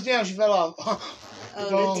 2 months down, she fell off.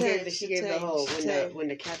 Oh, She the gave, she gave the whole when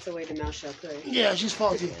the cat's away, the mouse shall play. Yeah, she's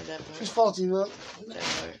faulty. Yeah, that part. She's faulty, bro. That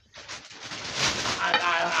part.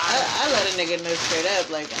 I let a nigga know straight up,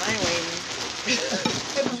 like, I ain't waiting.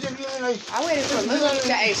 I waited for a little bit.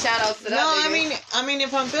 Hey, shout outs to that. No, nigga. I mean,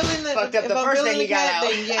 if I'm feeling the Fucked up the if I'm first feeling day he the got cat, out.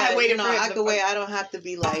 then yeah, I waited for him I to could wait. I don't have to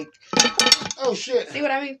be like, Oh shit. See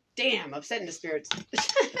what I mean? Damn, upsetting the spirits.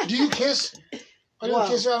 Do you kiss? Are you a Whoa.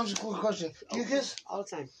 kisser? I'm just a cool question. Do you kiss? All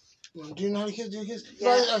the time. Do you know how to kiss? Do you kiss?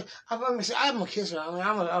 Yeah. I'm a kisser. I mean,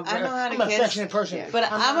 I'm I know how to an kiss. affectionate person. Yeah. but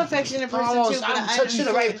I'm affectionate person too. But I'm I touchy to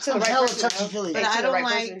the right- to the right hella person, touchy feely. But Hey, I to the don't right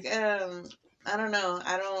like. I don't know.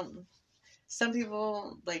 I don't. Some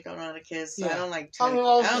people like don't know how to kiss. So I Yeah. don't like. I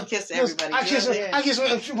don't kiss everybody. I kiss. You know? I kiss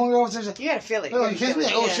when girls say, You gotta feel it. "Oh, you kiss me?"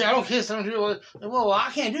 Oh Yeah. shit, I don't kiss. I don't do it. Well, I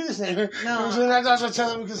can't do this nigga. No. So that's what I tell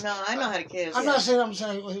them because No, I know how to kiss. I'm not saying I'm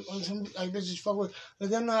saying when some bitches fuck with, but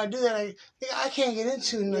they know how to do that. I can't get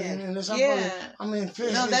into nothing unless I'm Yeah. fucking. I mean,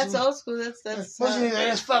 No, that's old school. That's. Most of these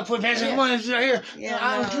that's fuck put pants in one and right here. Yeah,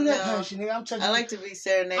 I don't no, do that no. kind of shit, nigga. I'm touching. I like to be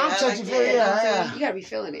serenaded. I'm touchy feely. to- Yeah. You gotta be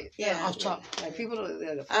feeling it. Yeah. Off top. Like people,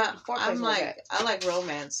 the I'm like, I like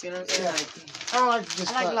romance. You know what I'm saying? Yeah. Like, I don't like this.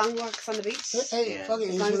 I like long walks on the beach. Hey, Yeah. fuck it.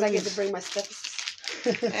 As it's long as what I it get is. to bring my stuff.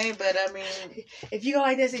 hey, but I mean, If you go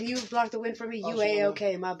like this and you block the wind for me, you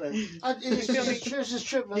A-okay, my bud. It's just a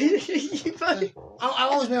trip, man. You fucking-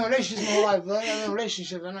 I've always been in relationships my whole life, but I've been in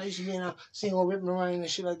relationships. I'm not used to being out single, ripping and running and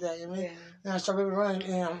shit like that. You know what I mean? yeah. Then I start ripping and running,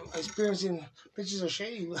 and I'm experiencing bitches are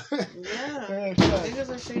shady. Yeah. yeah, Niggas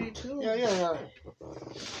are shady too. yeah.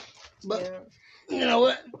 But yeah. you know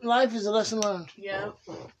what? Life is a lesson learned. Yeah.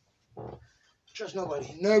 Trust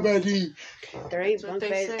nobody. Nobody. There ain't That's what bunk they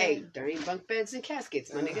beds. say. Hey, there ain't bunk beds and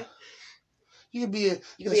caskets, my nigga. You could be a,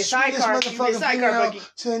 You could be a sidecar. You could be a sidecar buggy.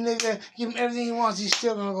 to a nigga, give him everything he wants. He's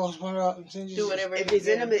still gonna go split up. Do whatever. If you it's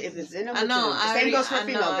in can. them, if it's in them, I know. The same goes for I know,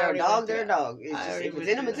 female. I They're a already dog. went They're a there. dog. It's I just, already if it's went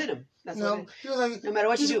in them, through it's in them. That's No, what it you're like, no matter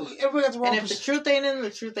what you do. Everybody got the wrong And if the truth ain't in, the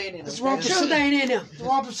truth ain't in. It's wrong The truth ain't in them. the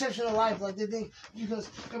wrong perception of life. Like they think because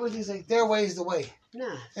everybody thinks like their way is the way.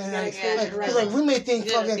 Nah. And You like, gotta like, get it cause right. like we may think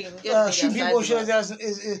You gotta fucking think- you gotta think shooting people and shit like outside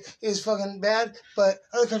that is fucking bad, but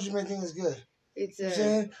other countries may think it's good. It's You know what I'm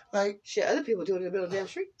saying? Like shit. Other people do it in the middle of the damn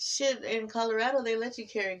street. Shit, in Colorado, they let you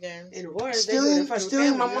carry guns. In the water, stealing.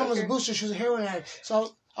 My mom was a a booster. She was a heroin addict,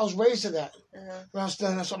 so I was raised to that. Uh-huh. When I was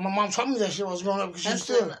stealing, that's what my mom taught me that shit when I was growing up because she was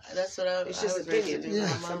That's stealing. what I. It's I just was raised to opinion. do.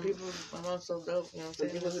 Yeah. My mom's so dope. You know what Some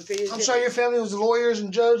I'm people's saying? opinions. I'm different. sorry your family was lawyers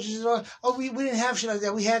and judges and all. Oh, we didn't have shit like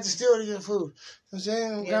that. We had to steal to get food. You know what I'm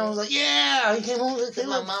saying? And Yeah. grandma was like, yeah. He came home. Cause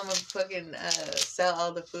my mom would fucking sell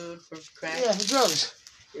all the food for crack. Yeah, for drugs.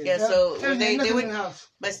 Yeah, so Everything, they nothing would. in the house.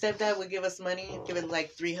 My stepdad would give us money, give it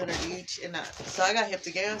like $300 each, and so I got hip to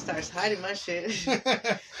get. I started hiding my shit,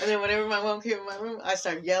 and then whenever my mom came in my room, I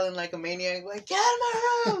started yelling like a maniac, like "Get out of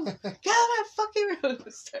my room! Get out of my fucking room!"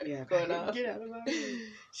 Started going off. Get out of my room.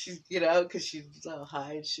 She's get out because she's all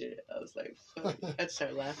high and shit. I was like, fuck. I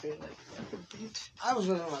started laughing like, fucking bitch. I was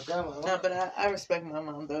with my grandma. No, but I respect my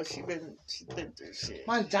mom though. She's been through shit.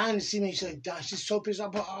 Mine's dying to see me. She's like, dying. She's so pissed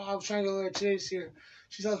off. I was trying to go over there today to see her.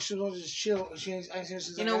 She's like, she wants to just chill. She ain't, I ain't seen her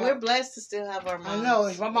since You I know, got we're out. blessed to still have our moms. I know. My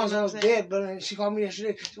mom's You know almost what I'm saying? dead, but she called me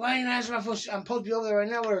yesterday. She said, why ain't you answering my phone? I'm supposed to be over there right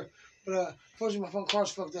now with her. But unfortunately, my phone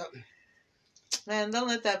car's fucked up. Man, don't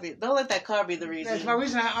let that car be the reason. That's my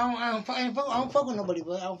reason. I don't fuck with nobody,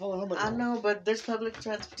 but I don't fuck with nobody. I know, but there's public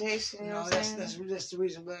transportation. You know No, what I'm saying? that's the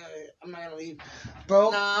reason. But I'm not gonna leave, bro.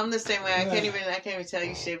 No, I'm the same way. I Yeah. can't even tell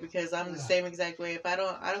you shit because I'm the same exact way. If I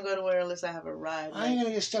don't go to where unless I have a ride. I ain't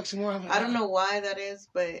gonna get stuck somewhere. I don't know why that is,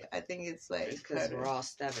 but I think it's like Because we're all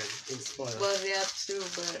stubborn and spoiled. Well, yeah, true,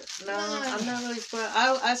 but no, I'm not really spoiled.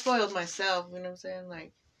 I spoiled myself. You know what I'm saying?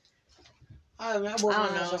 Like I don't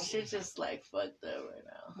know. Shit just like fucked up right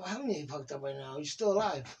now. Well, how do you mean fucked up right now? You're still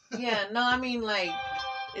alive. Yeah, no, I mean like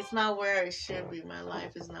it's not where it should be. My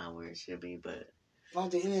life is not where it should be, but I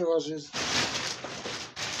don't think any of us is.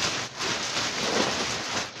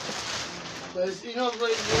 But it's, you know,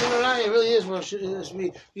 it really is where it should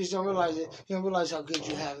be. You just don't realize it. You don't realize how good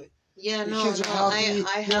you have it. yeah, Your no, kids are no, healthy.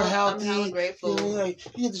 You're healthy. I'm hella grateful. You know, like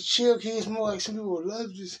you get the chill kids more. Like some people would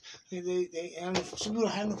love just they have no, some people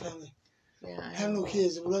don't have no family. Yeah, I Have no know.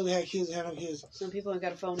 kids. They would love to have kids and have no kids. Some people ain't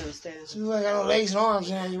got a phone to stand. Some people ain't got no legs and arms,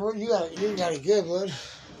 man. You got it good, bud.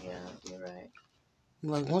 Yeah, you're right.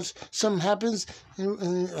 Like once something happens,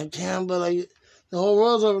 and like damn, but like the whole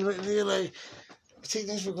world's over. They're like take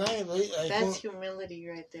things for granted. But like, That's humility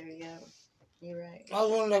right there. Yeah, you're right. I was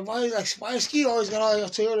wondering why Skeet always got all. I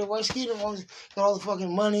tell you earlier, why Skeet always got all the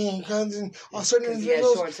fucking money and guns and all certain Because he had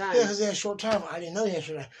individuals. short time. Yeah, because they had short time. I didn't know he had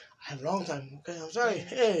short time. I have a long time. Okay, I'm sorry.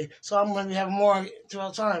 Hey, so I'm gonna be having more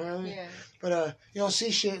throughout time. You know what I mean? Yeah. But you don't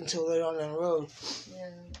see shit until later on down the road. Yeah.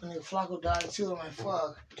 And Flacco died too. I'm like,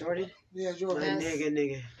 fuck. Jordan? Yeah, Jordan. Best-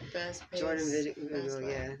 Nigga. Best Jordan pace, video, best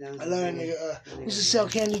yeah. That was I love that my nigga. We used to sell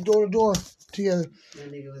candy door to door together.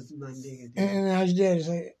 That nigga was my nigga. And how's your dad? It's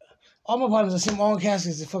like, all my partners, I see them all in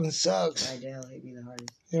caskets. It fucking sucks. Rydell hit me the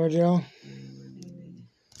hardest. You ever Joe? Yeah, my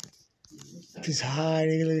nigga. She's high,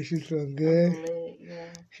 nigga. Look, she's feeling good.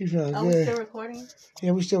 Yeah. She's feeling Are we good. still recording?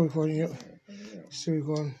 Yeah, we still recording. Yep. Still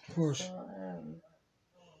recording, of course.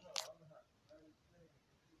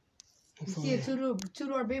 So, you see a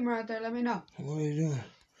two-door Beamer out there, let me know. What are you doing?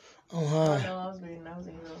 I'm Oh, high. no, I was reading. I was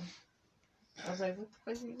like, what the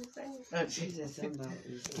fuck are you saying? Oh, She said something about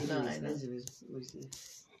No, I know. expensive.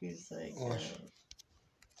 He's like, Watch.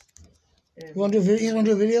 yeah. You want to do a video? You want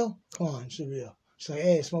to do a video? Come on, it's a video. She's like,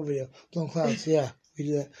 hey, smoke video. Blowing clouds. Yeah, we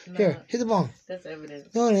do that. Here, hit the bong. That's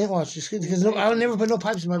evidence. No, it ain't. Watch. Just because I would never put no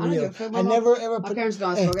pipes in my video. I never ever My put. parents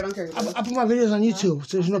gonna Hey, smoke it. I don't care. I put my videos on YouTube,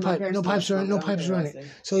 so there's no My pipe, parents no don't pipes smoke around, it. no I don't pipes care around what I it.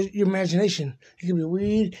 say. So your imagination. It could be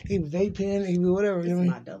weed, it could be vaping, it could be whatever. You know what I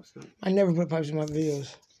mean? Not dope smoke. I never put pipes in my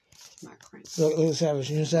videos. Not crank. Look at Savage.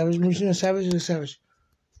 You know Savage? You know Savage? Look at Savage.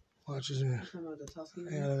 Watch this in Talking about the Tusky.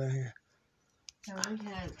 Yeah, look at here. Remember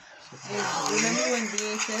when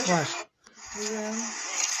VHS? Watch. Yeah.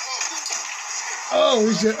 Oh,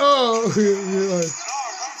 he said, oh.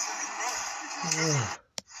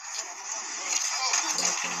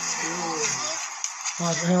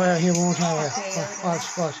 Watch, here, one more time. Watch.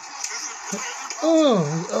 Oh.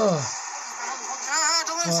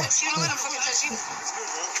 Watch,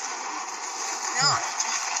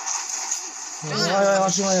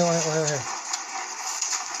 right.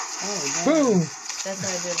 Boom. That's how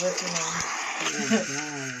I did. What's your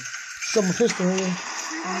name? Stole my pistol, really.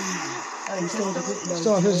 Oh, you stole the pistol?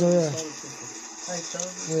 Stole my pistol, yeah. Oh, you stole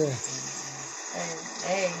it? Yeah.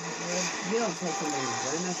 Hey, You don't take somebody's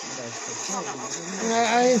gun. That's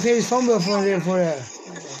I didn't pay his phone bill for that.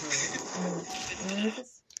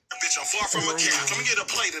 Bitch, I'm far from a cat. Let me get a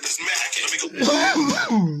plate of this Mac. Let me go.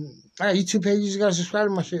 Alright, YouTube page, you just gotta subscribe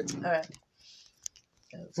to my shit. Alright.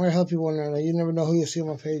 I'm gonna help people on there. Like, you never know who you'll see on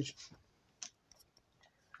my page.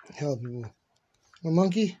 Help people. A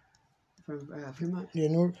monkey? From Fremont? Yeah,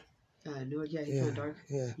 Newark? Newark, yeah, he's kind of dark.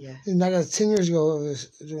 Yeah. And I got 10 years ago of this,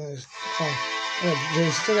 doing this.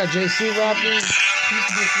 Still got JC rapping. Used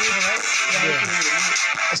to be Tito, right? Yeah.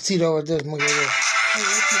 That's Tito right there, monkey right there. Hey,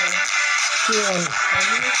 where's Tito? Tito.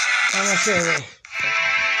 I'm not sure. Right?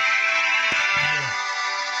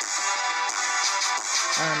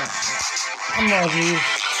 I don't know. I'm more views.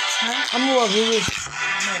 I'm more views.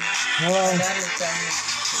 Hello. That is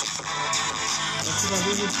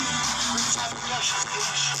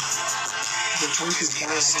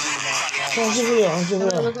What's the video? It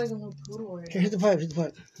look like a little poodle. Here, hit the pipe.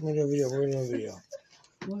 We're gonna do a video.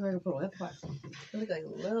 Look like a poodle. That's fine. It look like a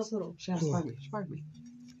little poodle. Spark me.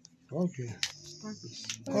 Okay.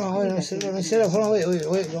 Hold on, let me set up. Hold on,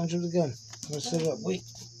 wait. Don't jump the gun. I'm gonna set it up. Wait.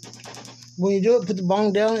 When you do it, put the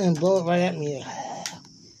bong down and blow it right at me.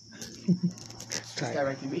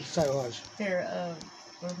 Directing me. Sorry, watch. Here,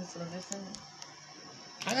 want to put some of this in?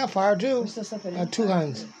 I got fire too. There's still stuff in I it. got 2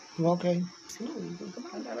 guns. You okay? No, you can come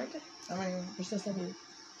on, direct it. I mean, there's still stuff in it.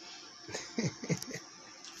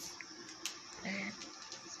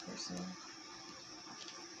 Personal.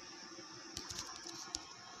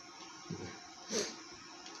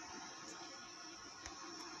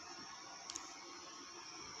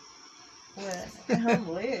 What? I'm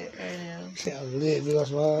lit right now. Yeah, I'm lit. Big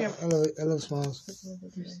smile. I love smiles.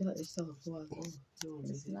 It's so full.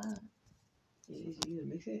 It's not. You gonna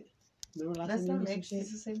mix it? Remember last That's time not you mixed.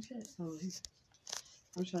 It's the same shit. Oh,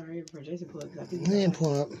 I'm trying to hurry for Jason to pull up. He ain't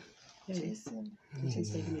pulling up. Jason. Jason's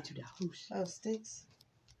taking me to the house. Oh, sticks.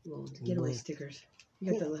 Well, getaway stickers.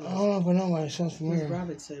 You got the I little. don't know if I know my son's Where's familiar.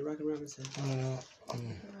 Robinson? Rocket Robinson. I don't know.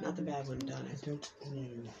 Not the bad one, Donna.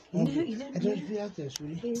 I don't be out there,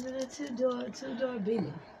 sweetie. He's in a two-door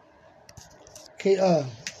Beamer. Okay,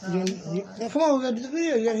 come on, we gotta do the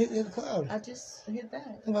video. You gotta hit the cloud. I just hit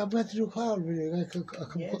that. I'm about to do a cloud video.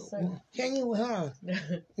 Yes, sir. Can you? Hold on.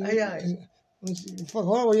 I got it. Fuck,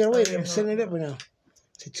 hold on, you gotta wait. I'm setting it up right now.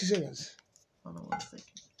 Take 2 seconds. Hold on 1 second.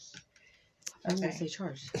 I'm gonna say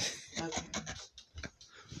charge. Okay.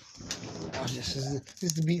 Oh, this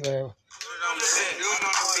is the beat right here.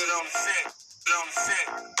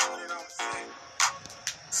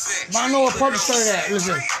 But I know what part to start at.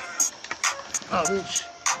 Listen. Oh, bitch.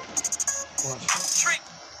 Watch.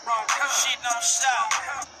 She don't stop.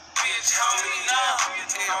 Bitch, hold me now.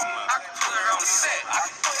 I can put her on the set.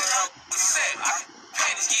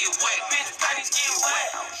 panties get wet. Bitch, panties get wet.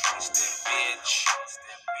 Bitch.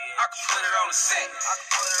 I can put it on the set.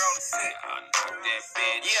 That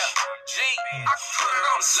bitch. Yeah. G. I can put it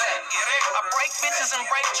on the set. I break bitches and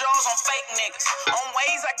break jaws on fake niggas. On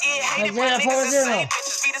ways I get hated by niggas and same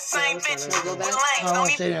bitches be the same bitches. I don't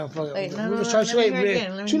say that. Fuck it. Wait, no, We're no, gonna start no, too let me late, hear it man.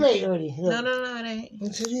 again, let me Too hear late already. Look. No, it ain't.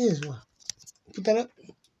 Yes, it is. Put that up.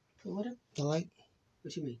 What up? The light.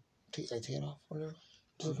 What you mean? Take it off. Whatever.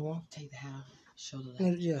 Does it come off? Take the half. Show the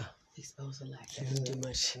light. Yeah. Expose the light. That's too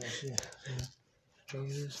much. Yeah. Show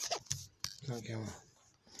you this. On camera.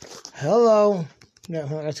 Hello. No, I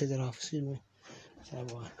gotta take that off. Excuse me. That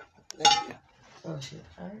boy. There you go. Oh shit.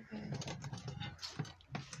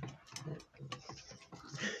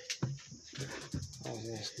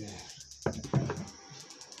 That's good.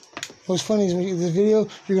 What's funny is when you, this video,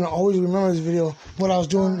 you're gonna always remember this video. What I was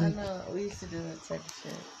doing. I know. We used to do that type of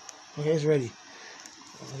shit. Okay, it's ready.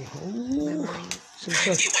 Ooh.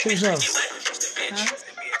 What's up?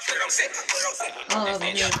 Huh? Oh,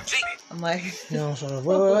 yeah. I'm like. No, sorry.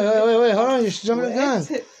 Wait. Hold on. You're jumping the gun.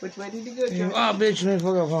 Which way did you go, Joe? Oh, bitch, you made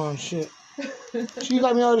fuck up. Hold on, shit. She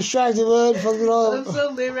got me all distracted, bud. Fucked it all I'm up. so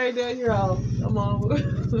lit right now. You're all. I'm on.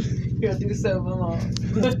 You gotta do something. I'm on.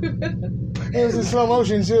 It was in slow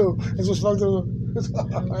motion, too. That's what's fucked up.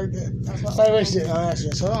 Right there. Wait, shit. Oh, that's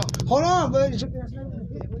it. Hold on, bud.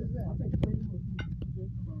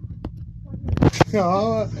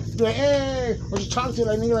 No, like, hey, or you talk to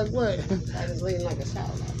like nigga like what? I was leaning like a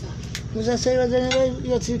child. What's that say right there? You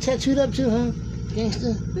got you tattooed up too, huh?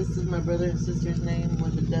 Gangster. This is my brother and sister's name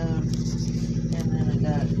with a dove, and then I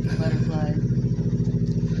got butterflies.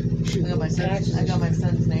 I got my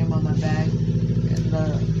son's name on my bag, and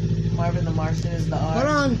the Marvin the Martian is the R. Hold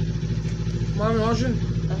on, Marvin the Martian.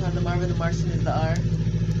 The Marvin the Martian is the R.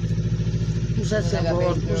 Who's that stand for?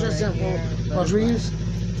 What's that stand for? Rodriguez.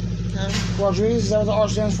 Huh? Rodriguez, is that what the R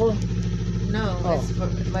stands for? No, it's for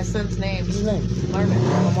my son's name. What's his name? Marvin.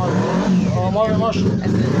 Marvin Marshall.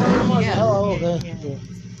 Marvin Marshall. Oh, okay. Yeah.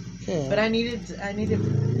 Okay. But I needed.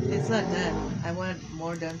 It's not done. I want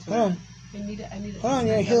more done to it. I need it. Hold on,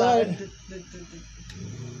 yeah, kill it.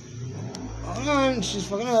 Hold on, she's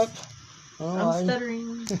fucking up. I'm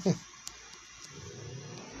stuttering.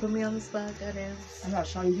 Put me on the spot, goddamn. I thought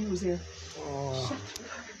Shawnee B was here. Oh.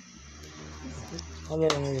 I love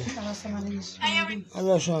that nigga. I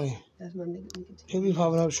love Shawnee. That's my nigga. He'll be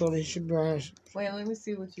popping up shortly. He should be around. Wait, let me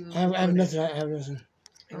see what you. I have nothing. I have nothing.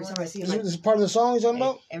 Every time I see him, This is part of the song you're talking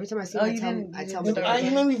about? Every time I see him, I tell him.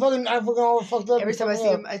 You made me fucking. I fucking all fucked up. Every time I see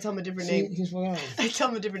him, I tell him a different name. He's fucking up. I tell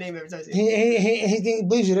him a different name every time I see He him.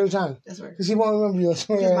 believes it every time. That's right. Because he won't remember you.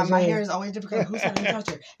 Because my hair is always different color. Who's talking to her?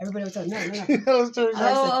 Everybody will tell him,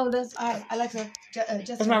 no. That's Alexa.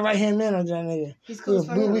 That's my right hand man on that nigga. He's cool.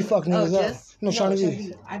 We fuck niggas up. No, Shawnee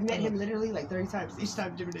B. I've met him literally like 30 times. Each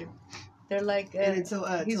time, different name. They're like, and until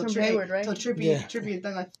he's from Hayward, right? So Trippy and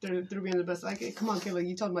Thug like threw me in the bus. Like, come on, kid, like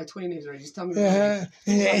you told me like 20 names already. Just tell me. All right.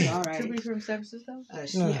 Trippy from San Francisco.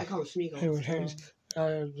 I call him Shmigo. Hayward.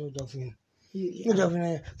 Dolphin.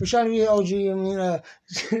 But Shawnee B OG. I mean,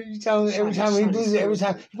 you tell me every time he believes it. Every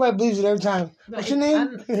time he probably believes it every time. What's your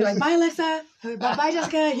name? Like, bye Alexa. Bye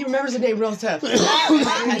Jessica. He remembers the name real tough.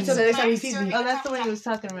 Until the next time he sees me. Oh, that's the one he was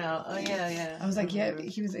talking about. Oh yeah. I was like, yeah,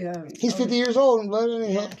 he was. He's 50 years old, but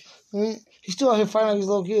I mean, he's still out here fighting like his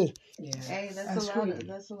little kid. Yeah. Hey, that's a lot.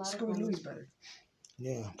 That's a lot. Screw Louis' brother.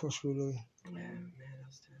 Yeah, poor Screw Louis. Man, that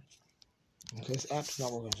was tough. Okay, this app's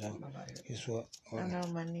not working, so guess what? I know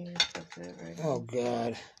my knee is upset right now. Oh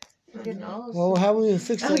God. I'm getting old. Well, how we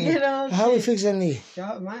fix that knee? How we fix that knee?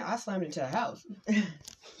 I slammed into a house.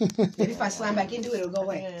 Maybe if I slam back into it, it'll go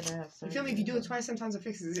away. You feel me? If you do it twice, sometimes it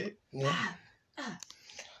fixes it. Yeah.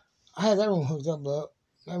 I had that room hooked up, but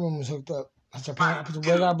that room was hooked up. I put the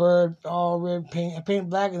red bird, all red paint. I painted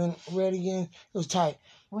black and then red again. It was tight.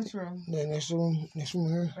 Which room? The next room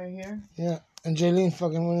here. Right here? Yeah. And Jaylene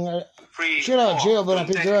fucking went she out of jail, but I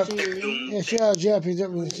picked her up. Yeah, she out of jail, I picked her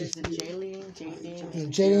up. Jaylene.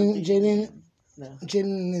 No. Jaylene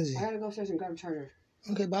and Lindsay. I gotta go upstairs and grab a charger.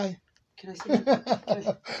 Okay, bye. Can I see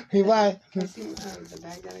Hey, bye. Can I see the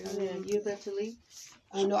bag that I got? Yeah, you about to leave?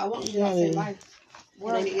 No, I won't say bye.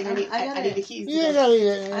 Well, I need the keys. You ain't gotta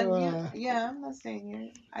leave. Yeah, I'm not staying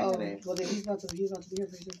here. Well, then he's about to be here pretty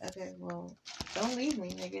soon. Okay, well, don't leave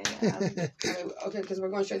me, nigga. Okay, because we're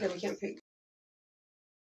going straight there. We can't pick.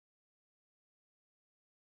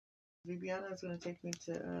 Viviana's gonna take me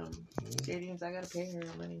to Jadine's. I gotta pay her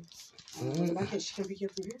money. Why can't she be here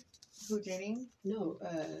from here? Who, Jadine? No.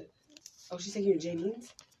 She's taking you to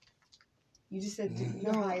Jadine's. You just said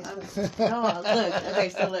no. No, look. Okay,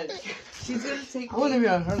 so look. She's gonna take I want to me. be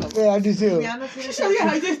on her level. Yeah, I do too.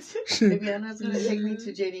 Viviana's gonna take me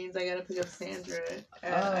to JD's. I gotta pick up Sandra.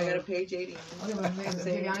 I gotta pay JD. Okay, but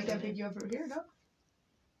Viviana can't pick you up from here, though.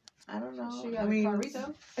 I don't know. She got a car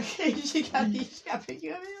retail. She got to pick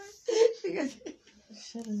you up here.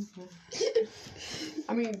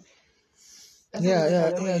 I mean.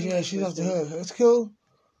 Yeah. She's off the hook. It's cool.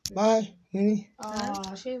 Bye, Minnie.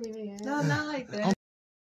 Oh, she ain't leaving yet. No, not like that.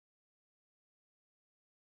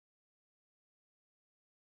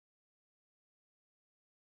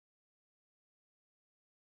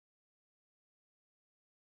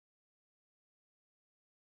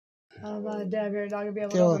 Damn, your dog will be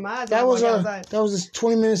able to open my eyes. That was a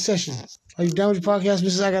 20-minute session. Are you done with your podcast,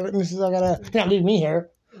 Mrs. I gotta. You can't leave me here.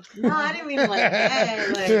 No, I didn't mean it like that.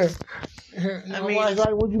 Like, I mean,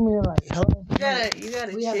 what do you mean, like? Hello? You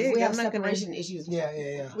gotta chill. We have separation issues.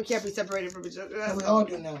 Yeah. We can't be separated from each other. We all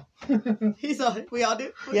do now. We all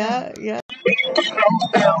do. Yeah.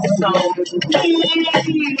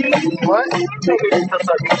 What?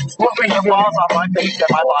 What made your balls on my face and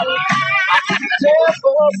my body?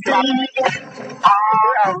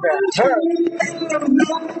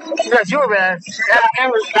 Because you're bad. That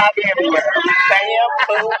camera's not everywhere. Bam,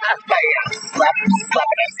 boom, bam. Slap,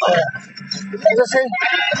 slap. What's it say?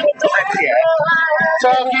 So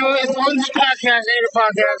if you it's on this podcast, any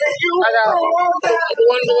podcast, I got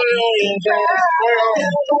one and only,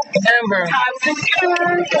 Amber.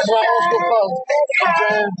 That's my old school folks.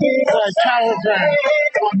 Like childhood friend.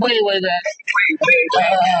 Way back.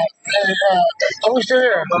 And we still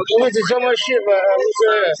here. We went through so much shit, but we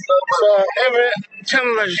still here. So Amber, tell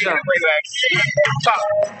me about yourself. Talk.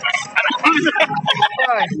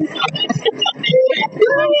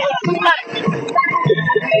 Black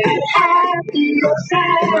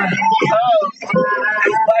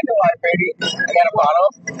and white, baby. I got a bottle.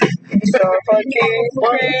 So fucking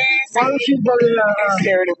praise. Why don't you put it on? He's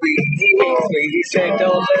scared to be. He said,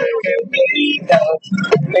 don't let him be.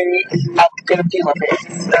 Baby, I'm gonna pee my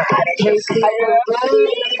face.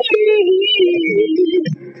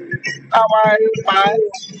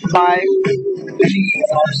 My jeans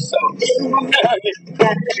are so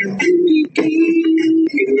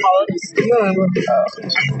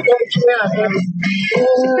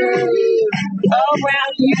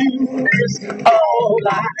around you is all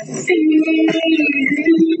I see.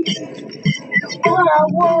 What I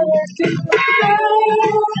wanted to know.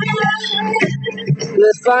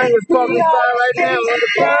 Let's find the fucking fire right now on the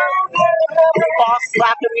ground. Boss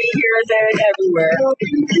slapping me here, there, and everywhere.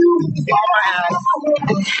 On my ass,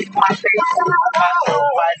 my face, my soul,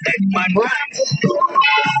 my neck, my butt.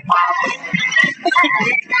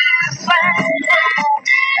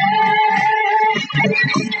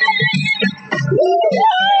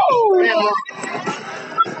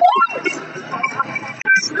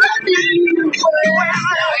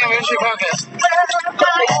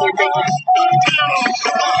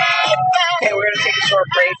 Hey, we're gonna take a short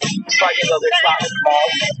break so I can go get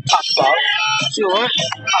pop balls. See what?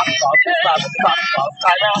 Pop balls.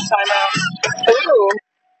 Time out. Ooh.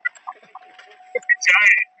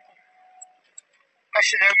 I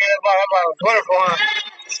should have been about wonderful, huh?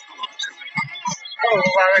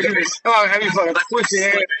 Oh, have you fucking twisted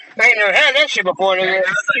hair? I ain't never had that shit before, nigga.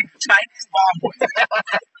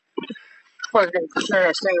 Fucking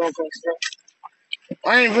sure, stay on this. I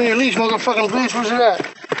ain't bring your leash, motherfucking bleach. What's that?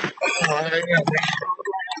 I don't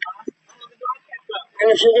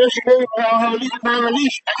have a leash. I don't have a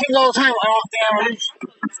leash. I can't go all the time. I don't think I have a leash.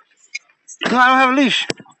 No, I don't have a leash.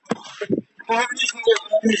 I don't have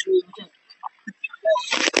a leash.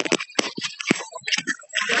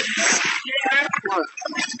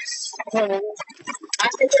 What?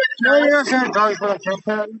 No, you're not saying doggy for the first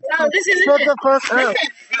time. No, this is shut the fuck up.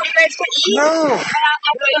 No.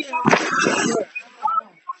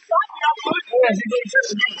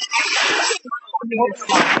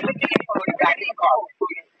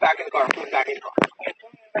 Back in the car.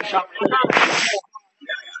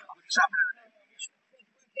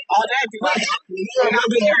 All day, if you like. I'll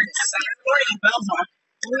be there at 7 in the morning with bells on.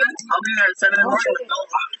 I'll be there at 7 in the morning with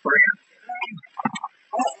bells on for you.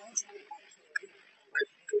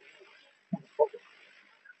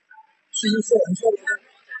 She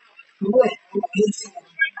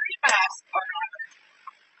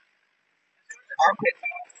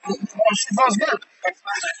smells good.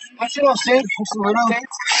 She don't stink. It's a little.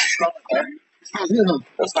 Smells good.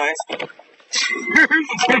 That's nice.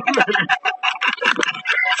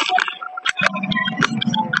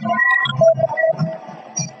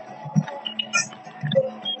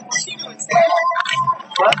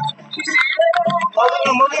 What? Oh,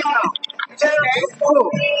 no.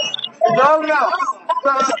 Dog now.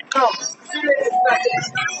 Have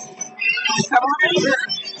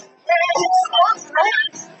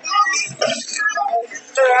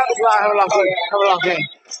a long day.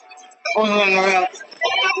 Only around.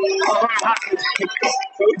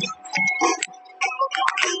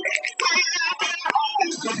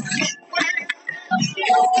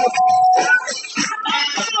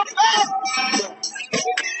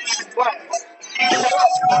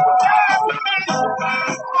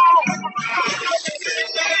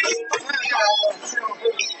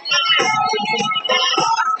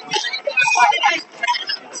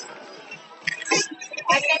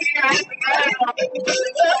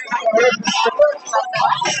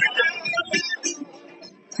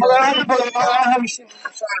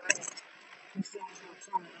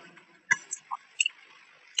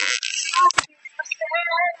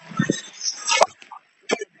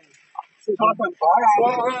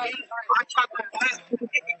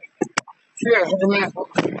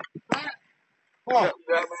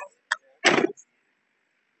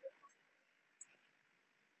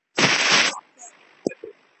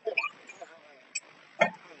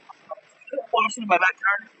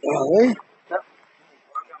 Really?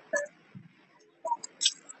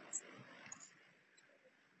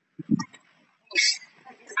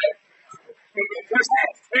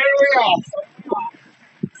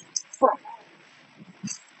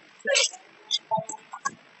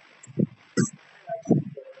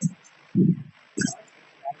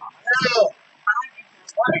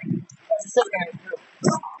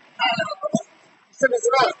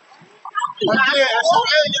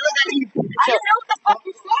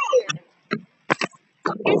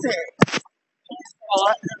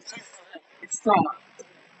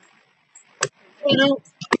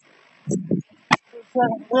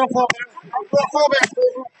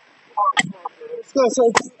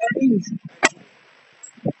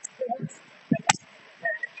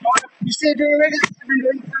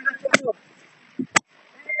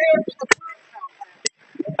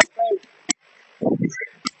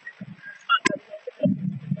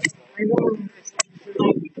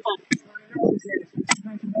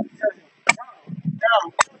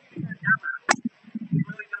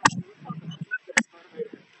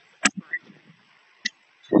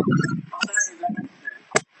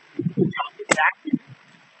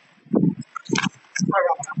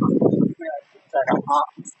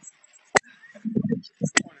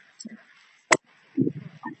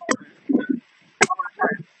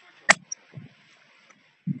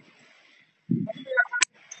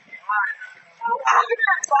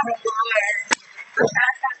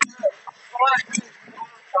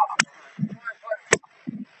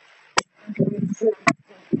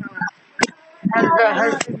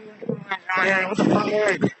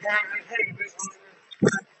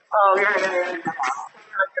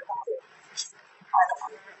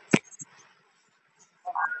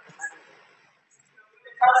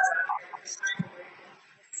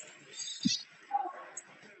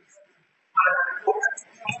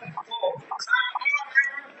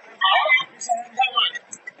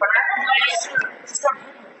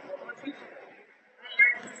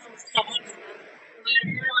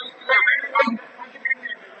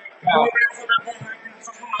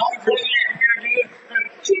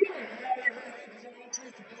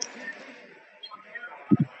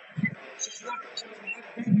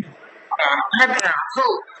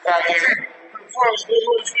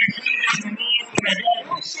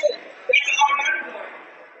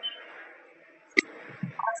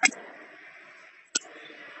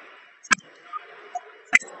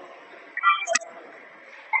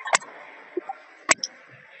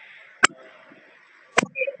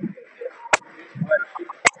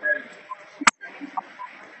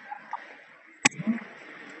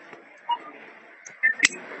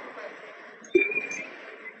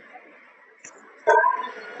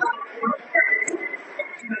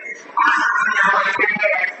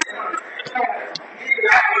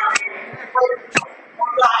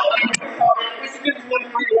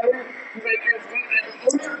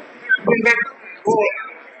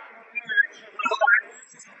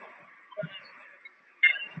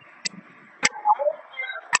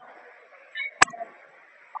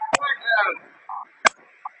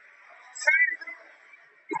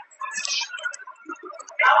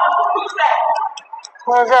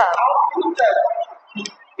 Where's that?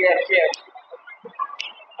 Yes, yes.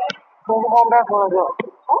 Come on back when I go.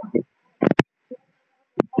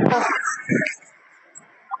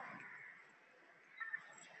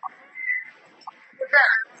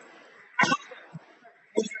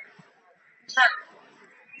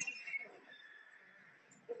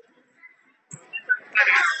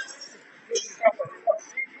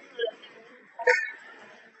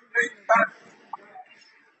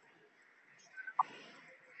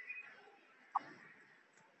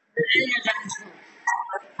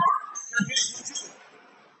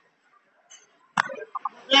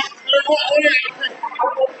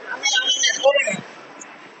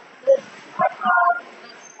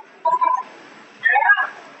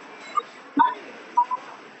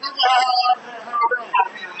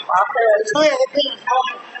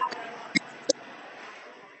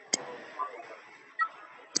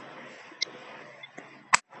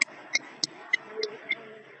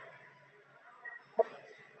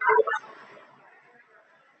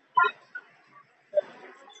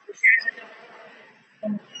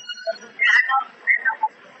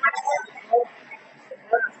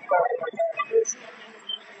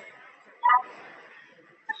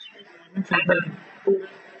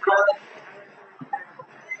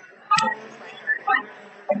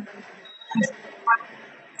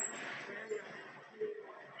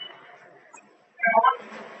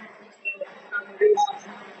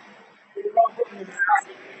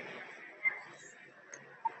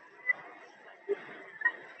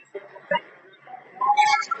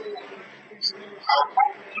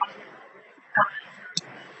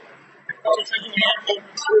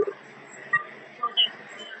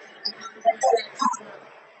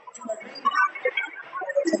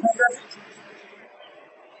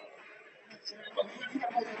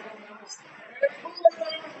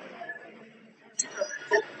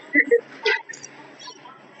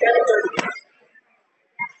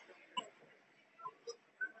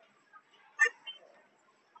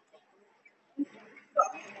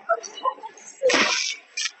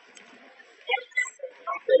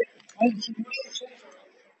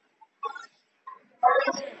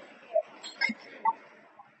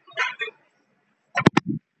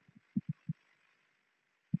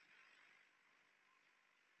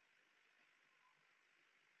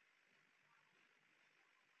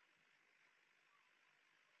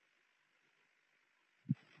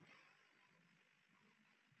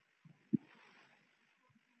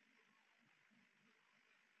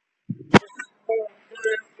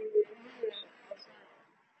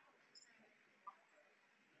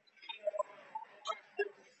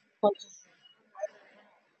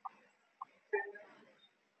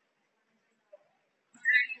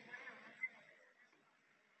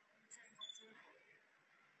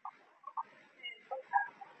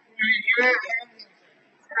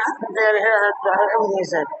 Everything you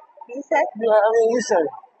said. You said? Yeah, I mean, you said.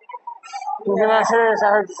 You're not serious. I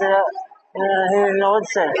heard you say that. He didn't know what to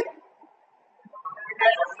say.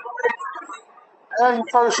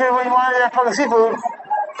 That's fucking shit when you want that fucking seafood.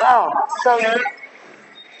 Oh, so.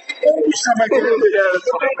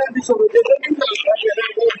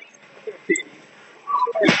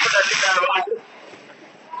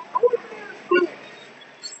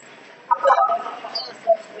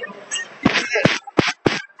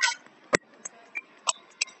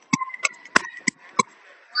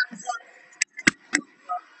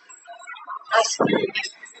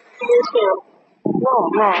 No,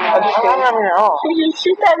 I'm having it all.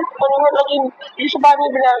 She said when you were looking, you should buy me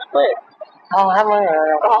banana split. I don't have money.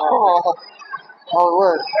 Oh,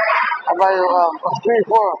 word. I'll buy you 3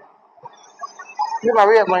 4. You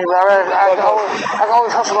might have money, but I can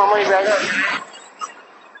always hustle my money back up.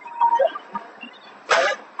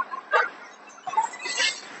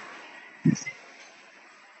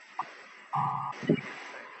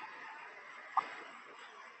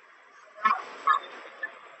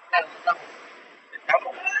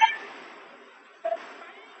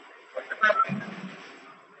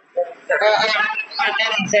 I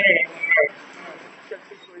didn't say it.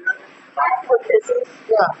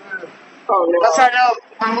 Yeah. Oh, no. That's how I know.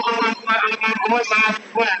 I'm with my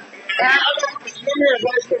friend.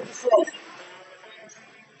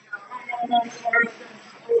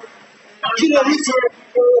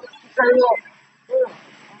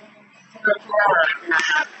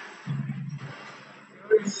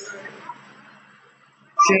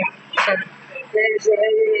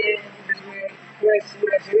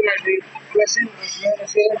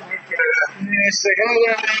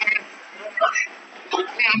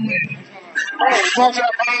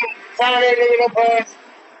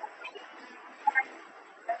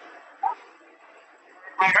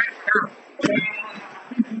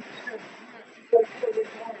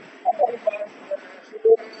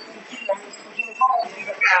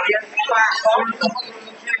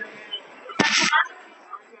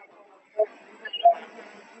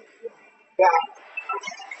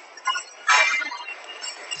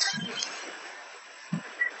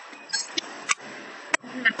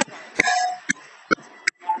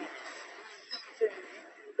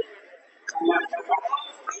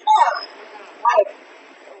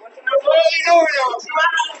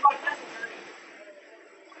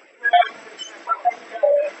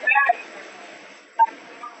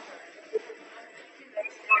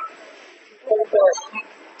 She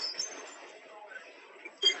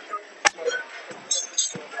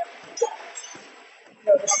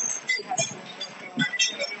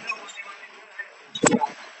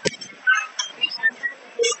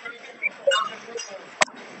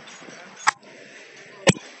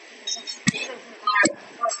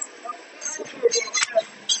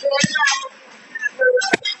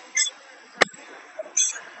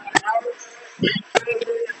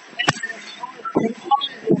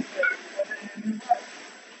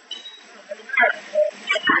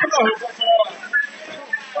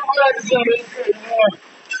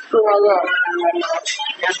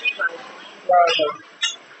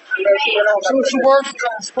works.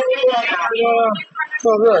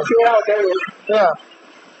 So good. Yeah.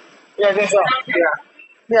 Yeah, I think so. Yeah.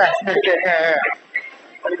 Yeah.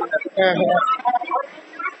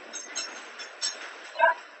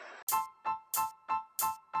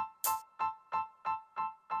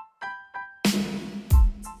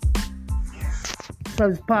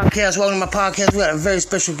 This podcast, welcome to my podcast. We got a very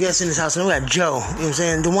special guest in this house, and we got Joe. You know what I'm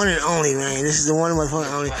saying? The one and only, man. This is the one and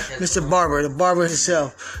only, Mr. Barber, the barber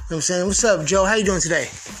himself. You know what I'm saying? What's up, Joe? How you doing today?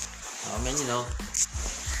 Oh man, you know,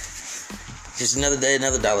 just another day,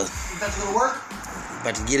 another dollar. You about to go to work?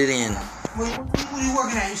 About to get it in. What are you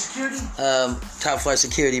working at? You security? Top flight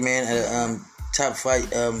security, man. At a top flight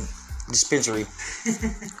dispensary.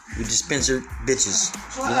 We dispenser bitches.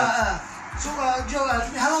 So, Joe,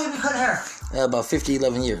 how long have you been cutting hair? About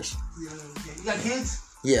 11 years. You got kids?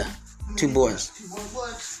 Yeah, 2 boys. 2 boys,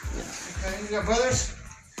 what? Yeah. Okay, you got brothers?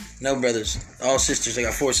 No brothers, all sisters. I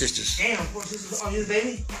got 4 sisters. Damn, 4 sisters. Are you the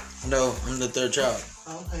baby? No, I'm the 3rd child.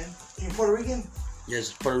 Oh, okay. You Puerto Rican?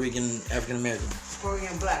 Yes, Puerto Rican, African American. Puerto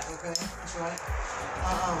Rican black, okay, that's right.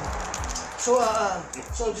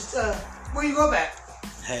 So just where you go back?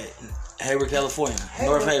 Hayward, California.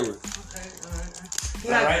 North Hayward.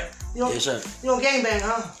 Okay, all right. Yes, sir. You don't gangbang,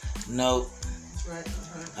 huh? No. That's right.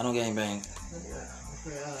 I don't gangbang.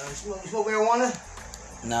 Okay, you smoke marijuana?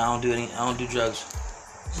 No, I don't do drugs.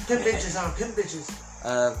 Just pimp bitches, huh? Pimp bitches.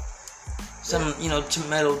 Some,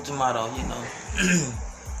 tomato, you know.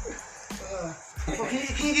 Well,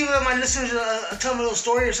 can you give my listeners tell me a little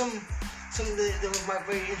story or something that we might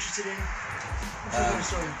be very interested in? What's your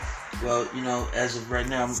story? Well, you know, as of right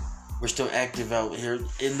now, we're still active out here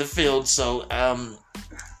in the field, so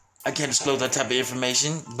I can't disclose that type of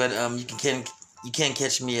information. But you can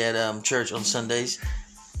catch me at church on Sundays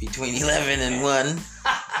between 11 and 1.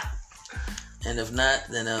 And if not,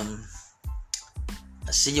 then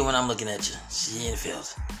I see you when I'm looking at you. See you in the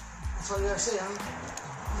field. That's all you gotta say, huh?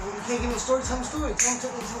 You can't give me a story. Tell me a story. Tell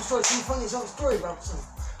me a story. Tell me funny. Tell me a story about something.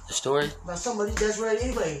 A story? About somebody that's right.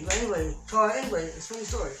 Anybody. Tell anybody. It's a funny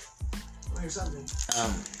story. Or something.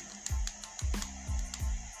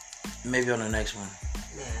 Maybe on the next one.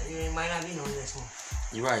 Yeah, it might not be no next one.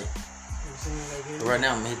 You're right. You know what I'm saying? But right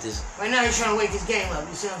now, I'm gonna hit this. Right now, he's trying to wake his game up.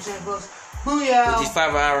 You see what I'm saying, folks? Booyah! With these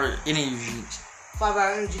 5-hour energy drinks.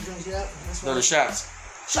 5-hour energy drinks, yeah. That's No, the shots.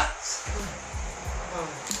 Shots.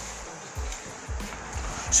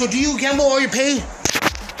 So, do you gamble all your pay?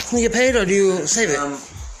 When you get paid, or do you save it? No,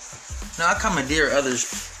 I commandeer others'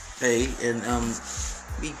 pay, and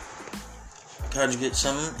we conjugate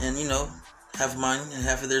some, and half of mine and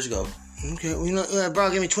half of theirs go. Okay, well, bro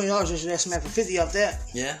gave me $20 yesterday. That's smacking 50 off that.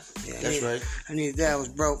 Yeah, that's right. I needed that. I was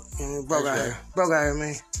broke. Broke out here. Broke out here,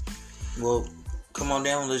 man. Well, come on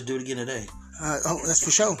down. Let's do it again today. That's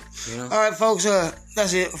for sure. All right, folks.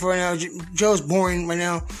 That's it for right now. Joe's boring right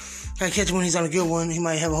now. Gotta catch him when he's on a good one. He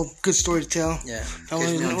might have a good story to tell. Yeah. Got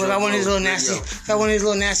one of his little nasty. Got one of his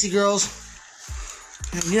little nasty girls.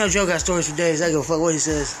 You know, Joe got stories for days. I give a fuck what he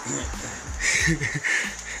says.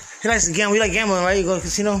 He likes to gamble. You like gambling, right? You go to the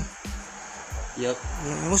casino. Yep.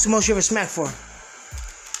 What's the most you ever smacked for?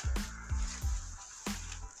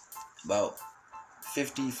 About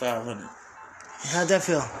 5,500. How'd that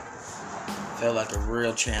feel? Felt like a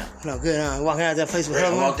real champ. No good, huh? Walking out of that place with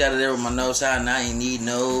I walked out of there with my nose high, and I ain't need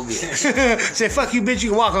no bitch. Say, fuck you, bitch,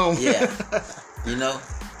 you can walk home. Yeah. You know?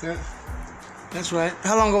 Yeah. That's right.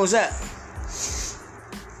 How long ago was that?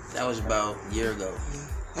 That was about a year ago.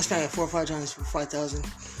 I spent like 4 or 5 times for 5,000.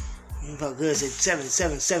 It felt good. It said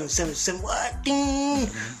 7. What? Ding.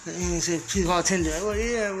 And it said, please call Tinder. Well,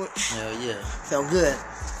 yeah. What? Hell yeah. Felt good.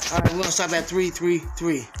 All right, we're going to stop at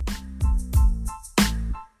 333.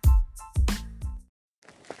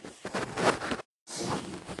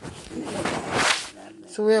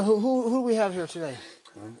 So we have, who do we have here today?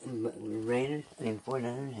 Raiders,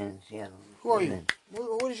 49ers, and Seattle. Who are you?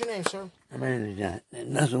 What is your name, sir? My name is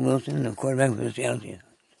Russell Wilson, the quarterback for the Seattle Seahawks.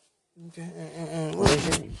 Okay, and what is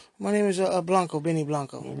your name? My name is Blanco, Benny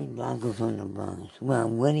Blanco. Benny Blanco from the Bronx. Well,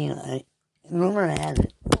 what do you know? rumor has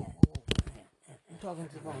it. I'm talking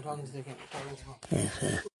to the phone, talking to the phone.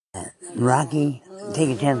 Yes, Rocky, take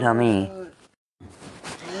a chance on me.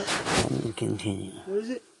 Let me continue. What is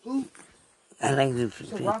it? Who? I like to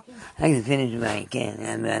finish if I can.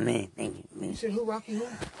 I mean, thank you. You said who? Rocky who?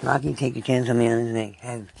 Rocky, take a chance on me on his neck.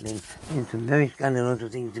 Has been some very scandalous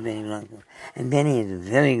things to Benny Blanco. And Benny is a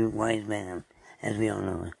very wise man, as we all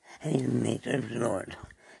know. And he serves the Lord.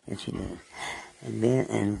 Yes, he does.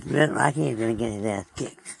 And Rocky is going to get his ass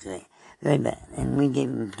kicked today. Very bad. And we gave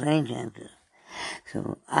him plenty chances.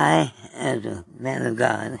 So I, as a man of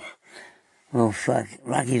God, well, fuck,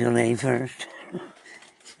 Rocky's already first.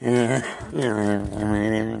 And I'm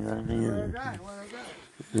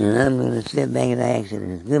going to step back into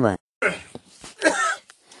accidents. Goodbye.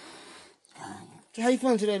 So how you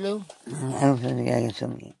feeling today, Lou? I don't think I got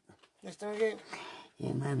something. Next time again?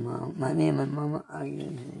 Yeah, me and my mama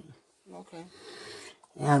arguing today. Okay.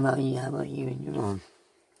 How about you? How about you and your mom?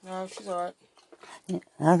 No, she's alright. Yeah,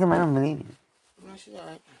 how come I don't believe you? No, she's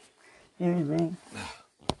alright. Seriously?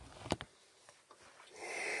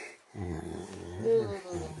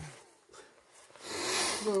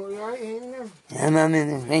 Lou, you alright? You in there? I'm in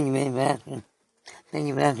there. Thank you, man, for asking. Thank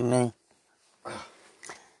you for asking, man.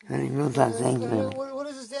 Real talk, thank you, man. What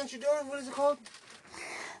is this dance you're doing? What is it called?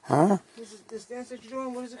 Huh? This dance that you're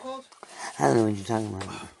doing, what is it called? I don't know what you're talking about.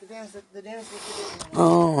 The dance that you're doing.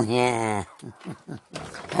 Oh, yeah.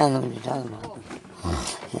 I don't know what you're talking about.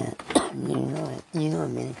 Yeah. You know it. You know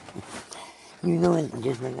it, Benny. You know it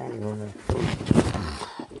just like I remember.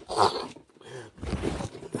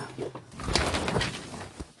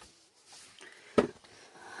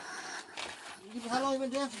 How long have you been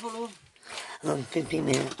dancing for, Lou? 15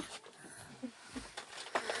 minutes.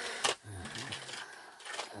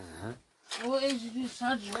 What age did you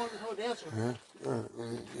decide you wanted to become a dancer?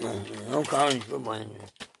 No college football.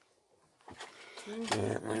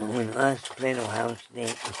 Yeah, when us played Ohio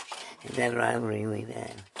State, that rivalry we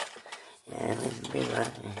had. Yeah, it was a big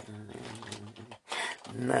rivalry.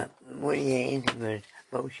 Not Woody Hayes versus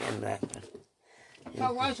Bo Schembechler.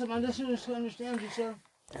 Talk right so my listeners can understand you, sir.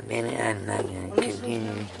 Benny, I'm not going to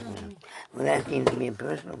continue. Well, that seems to be a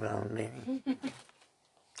personal problem, Benny.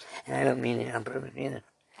 And I don't mean it on purpose either.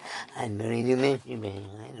 I really do miss you, Benny.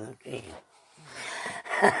 I don't see you.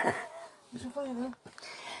 You're so funny, man.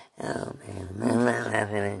 Oh, man. I'm not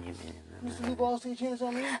laughing at you, Benny. Mr. Blue Balls, take a chance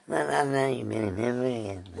on me? I'm not laughing at you, Benny. Never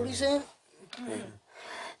again. What are you saying?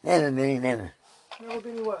 Never, Benny, never. Never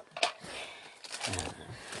been what?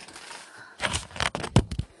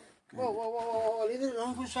 Whoa. Leave it.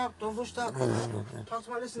 Don't push up. Don't push up. Talk to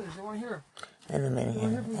my listeners. They want to hear. I know, Benny.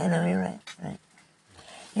 I know, you're right.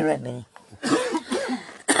 You're right, Benny.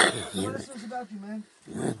 Tell my listeners about you, man.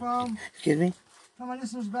 Where you from? Excuse me? Tell my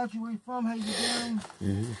listeners about you. Where you from? How you doing?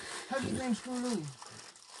 Mm-hmm. How do you name Screw Louie?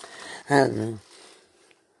 I don't know.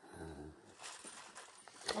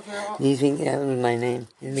 Okay. Do you think that was my name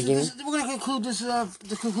in the beginning? We're going to conclude this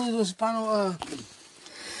final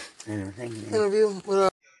I know, thank you. interview with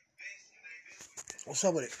what's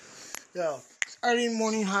up with it? Yo, it's early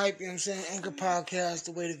morning hype, you know what I'm saying? Anchor Podcast,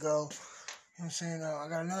 the way to go. You know what I'm saying? I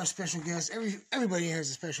got another special guest. Everybody here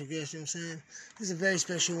is a special guest, you know what I'm saying? This is a very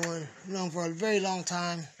special one. Known for a very long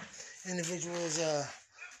time. Individual is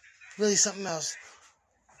really something else.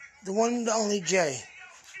 The one, the only Jay.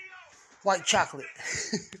 White chocolate.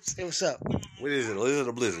 Say what's up. What is it? Lizard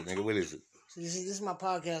or blizzard, nigga? What is it? So this is my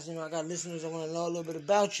podcast. You know, I got listeners that want to know a little bit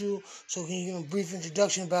about you. So can you give them a brief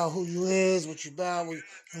introduction about who you is, what you about, you know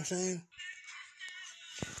what I'm saying?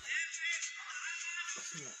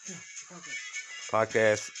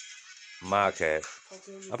 Podcast, Mobcast.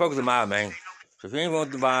 I fuck with the mob, man. So if you ain't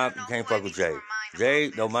want the mob, you can't fuck with Jay.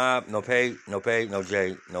 Jay, no mob, no pay, no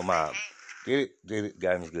Jay, no mob. Get it,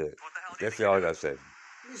 got him good. That's all I gotta say. What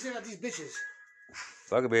do you say about these bitches?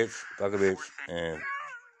 Fuck a bitch, and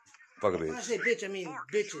fuck a When I bitch. say bitch, I mean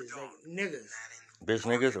bitches, like niggas. Bitch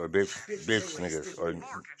niggas or bitch niggas or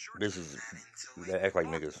bitches that act like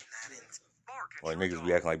niggas. Or niggas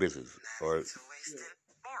be acting like bitches. Or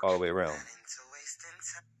all the way around.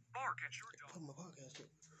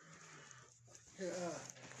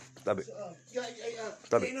 Stop it.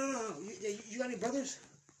 Stop it. No. You got any brothers?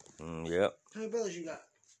 Yep. How many brothers you got?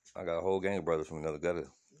 I got a whole gang of brothers from another gutter.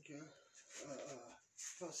 Okay.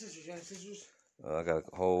 Sisters, you got sisters? I got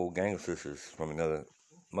a whole gang of sisters from another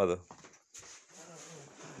mother.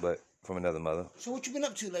 But from another mother. So what you been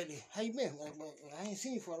up to lately? How you been? I ain't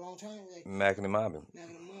seen you for a long time. Macking and mobbing.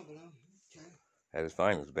 Macking and mobbing, huh? Okay. At his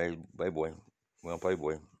finest, Playboy. We don't play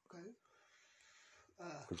boy. Okay.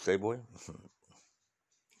 Could you say boy?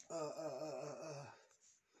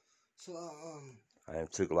 I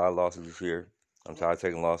took a lot of losses this year. I'm tired of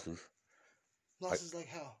taking losses. Losses like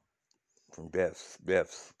how? From deaths,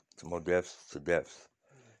 to more deaths to deaths.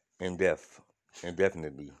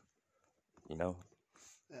 Indefinitely. You know?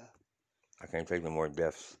 Yeah. I can't take no more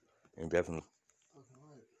deaths indefinitely.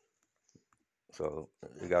 So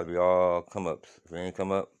it got to be all come ups. If it ain't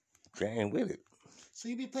come up, you ain't with it. So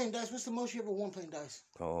you be playing dice. What's the most you ever won playing dice?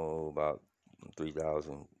 Oh, about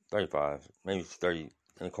 3,000, 35, maybe 30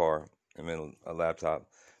 in a car, and then a laptop,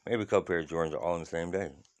 maybe a couple pair of Jordans all in the same day.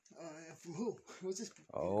 From who? What's this?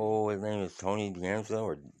 Oh, his name is Tony D'Angelo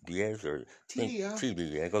or Diaz or TD, huh?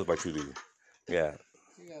 TD. Yeah, it goes by TD. Yeah.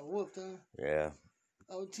 You got whooped, huh? Yeah.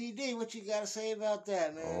 Oh, TD, what you gotta say about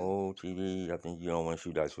that, man? Oh, TD, I think you don't want to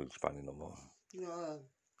shoot dice with Spotty no more. You know,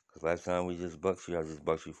 Cause last time we just bucked you, I just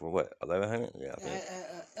bucked you for what, 1,100? Yeah, I think.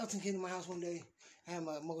 Elton came to my house one day. I had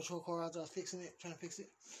my motor control car out there. I was fixing it, trying to fix it.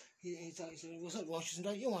 He said, "What's up? You want to shoot some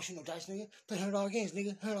dice? You don't want to shoot no dice, nigga. Play $100 games,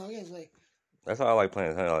 nigga. $100 games, like." That's how I like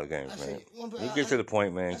playing $100 games, man. You get to the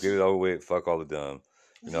point, man. Get it over with. Fuck all the dumb.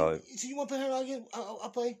 You know. So you want to play $100 games?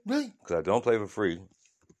 I'll play. Really? Cause I don't play for free.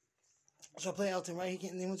 So I play Elton, right? He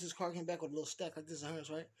went to his car, came back with a little stack like this,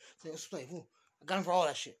 $100s, right? So let's play. Boom. I got him for all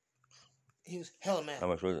that shit. He was hella mad. How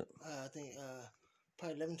much was it? I think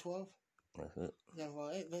probably 11, 12. That's it. Got him for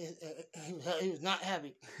all, he was not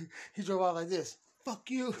happy. He drove off like this. Fuck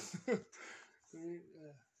you.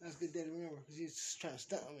 That's a good day to remember because he was just trying to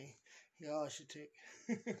stunt on me. He always should take.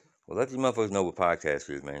 Well, let these motherfuckers know what podcast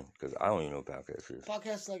is, man. Because I don't even know what podcast is.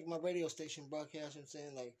 Podcast is like my radio station broadcast. I'm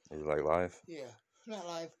saying, like. Is it like live? Yeah. It's not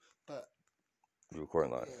live, but. You're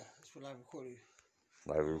recording live? Yeah, it's for live recording.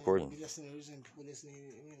 Live recording? People listening,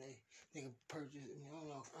 I mean, they can purchase. I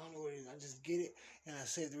mean, I don't know what it is. I just get it and I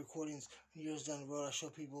save the recordings. Years down the road, I show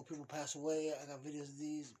people. People pass away. I got videos of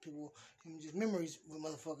these people. Just memories with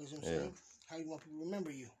motherfuckers. You know what I'm saying? How you want people to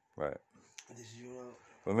remember you? Right. This is your.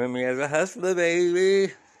 Remember me as a hustler, baby.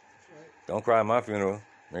 Right. Don't cry at my funeral,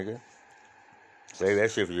 nigga. Save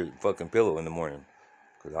that shit for your fucking pillow in the morning.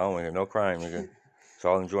 Because I don't want to hear no crying, nigga. It's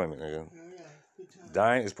all enjoyment, nigga.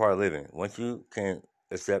 Dying is part of living. Once you can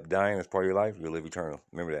accept dying as part of your life, you'll live eternal.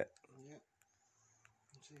 Remember that.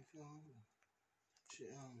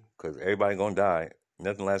 Because everybody gonna die.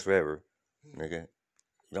 Nothing lasts forever, nigga.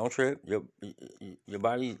 Don't trip. Your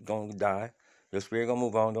body gonna die. Your spirit gonna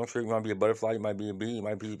move on. Don't trip. You might be a butterfly. You might be a bee. You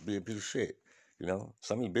might be a piece of shit. You know?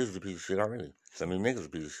 Some of you bitches a piece of shit already. Some of you niggas a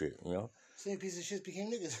piece of shit, you know? Same piece of shit became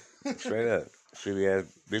niggas. Straight up. Shitty ass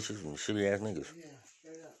bitches and shitty ass niggas. Yeah,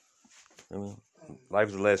 straight up. I mean, life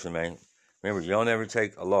is a lesson, man. Remember, you don't ever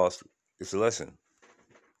take a loss. It's a lesson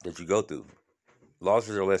that you go through.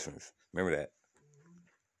 Losses are lessons. Remember that.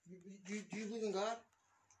 Do you believe in God?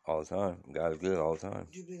 All the time. God is good all the time.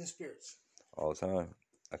 Do you believe in spirits? All the time.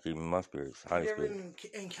 I keep in my spirits. Have you ever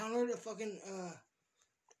encountered a fucking...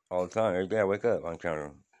 All the time. Every day I wake up, I encounter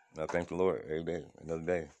them. I thank the Lord every day. Another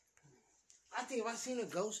day. I think if I seen a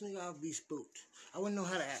ghost, nigga, I would be spooked. I wouldn't know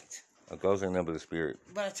how to act. A ghost ain't nothing but a spirit.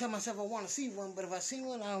 But I tell myself I want to see one, but if I see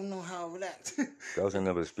one, I don't know how I would act. Ghost ain't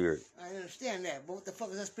nothing but a spirit. I understand that, but what the fuck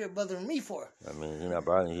is that spirit bothering me for? I mean, he's not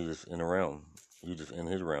bothering you, he's just in the realm. You just in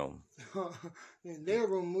his realm. In their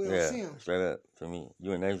room, we don't see him. Straight up. To me,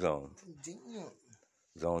 you in their zone. Damn.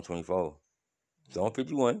 Zone 24. Zone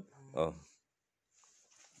 51. Oh.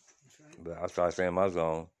 But I started saying my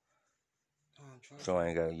zone, so I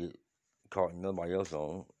ain't got to get caught in nobody else's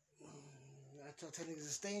zone. I tell niggas to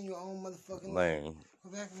stay in your own motherfucking lane. Go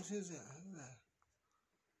back and see that.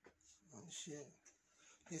 Oh, shit.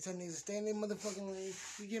 They tell niggas to stay in their motherfucking lane.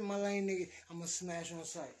 You get in my lane, nigga, I'm going to smash on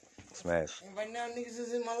sight. Smash. And right now, niggas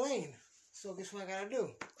is in my lane. So guess what I got to do?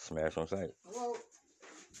 Smash on sight. Hello?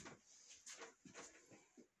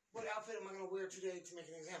 What outfit am I going to wear today to make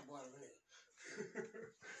an example out of it?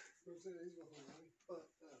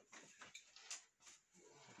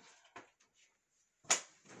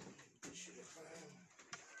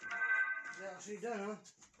 Yeah, so you done, huh?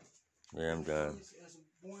 Yeah, I'm done. That's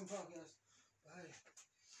a boring podcast. Hey.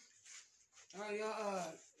 Alright,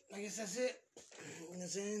 y'all, I guess that's it.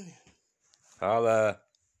 That's in. Holla.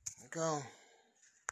 Go.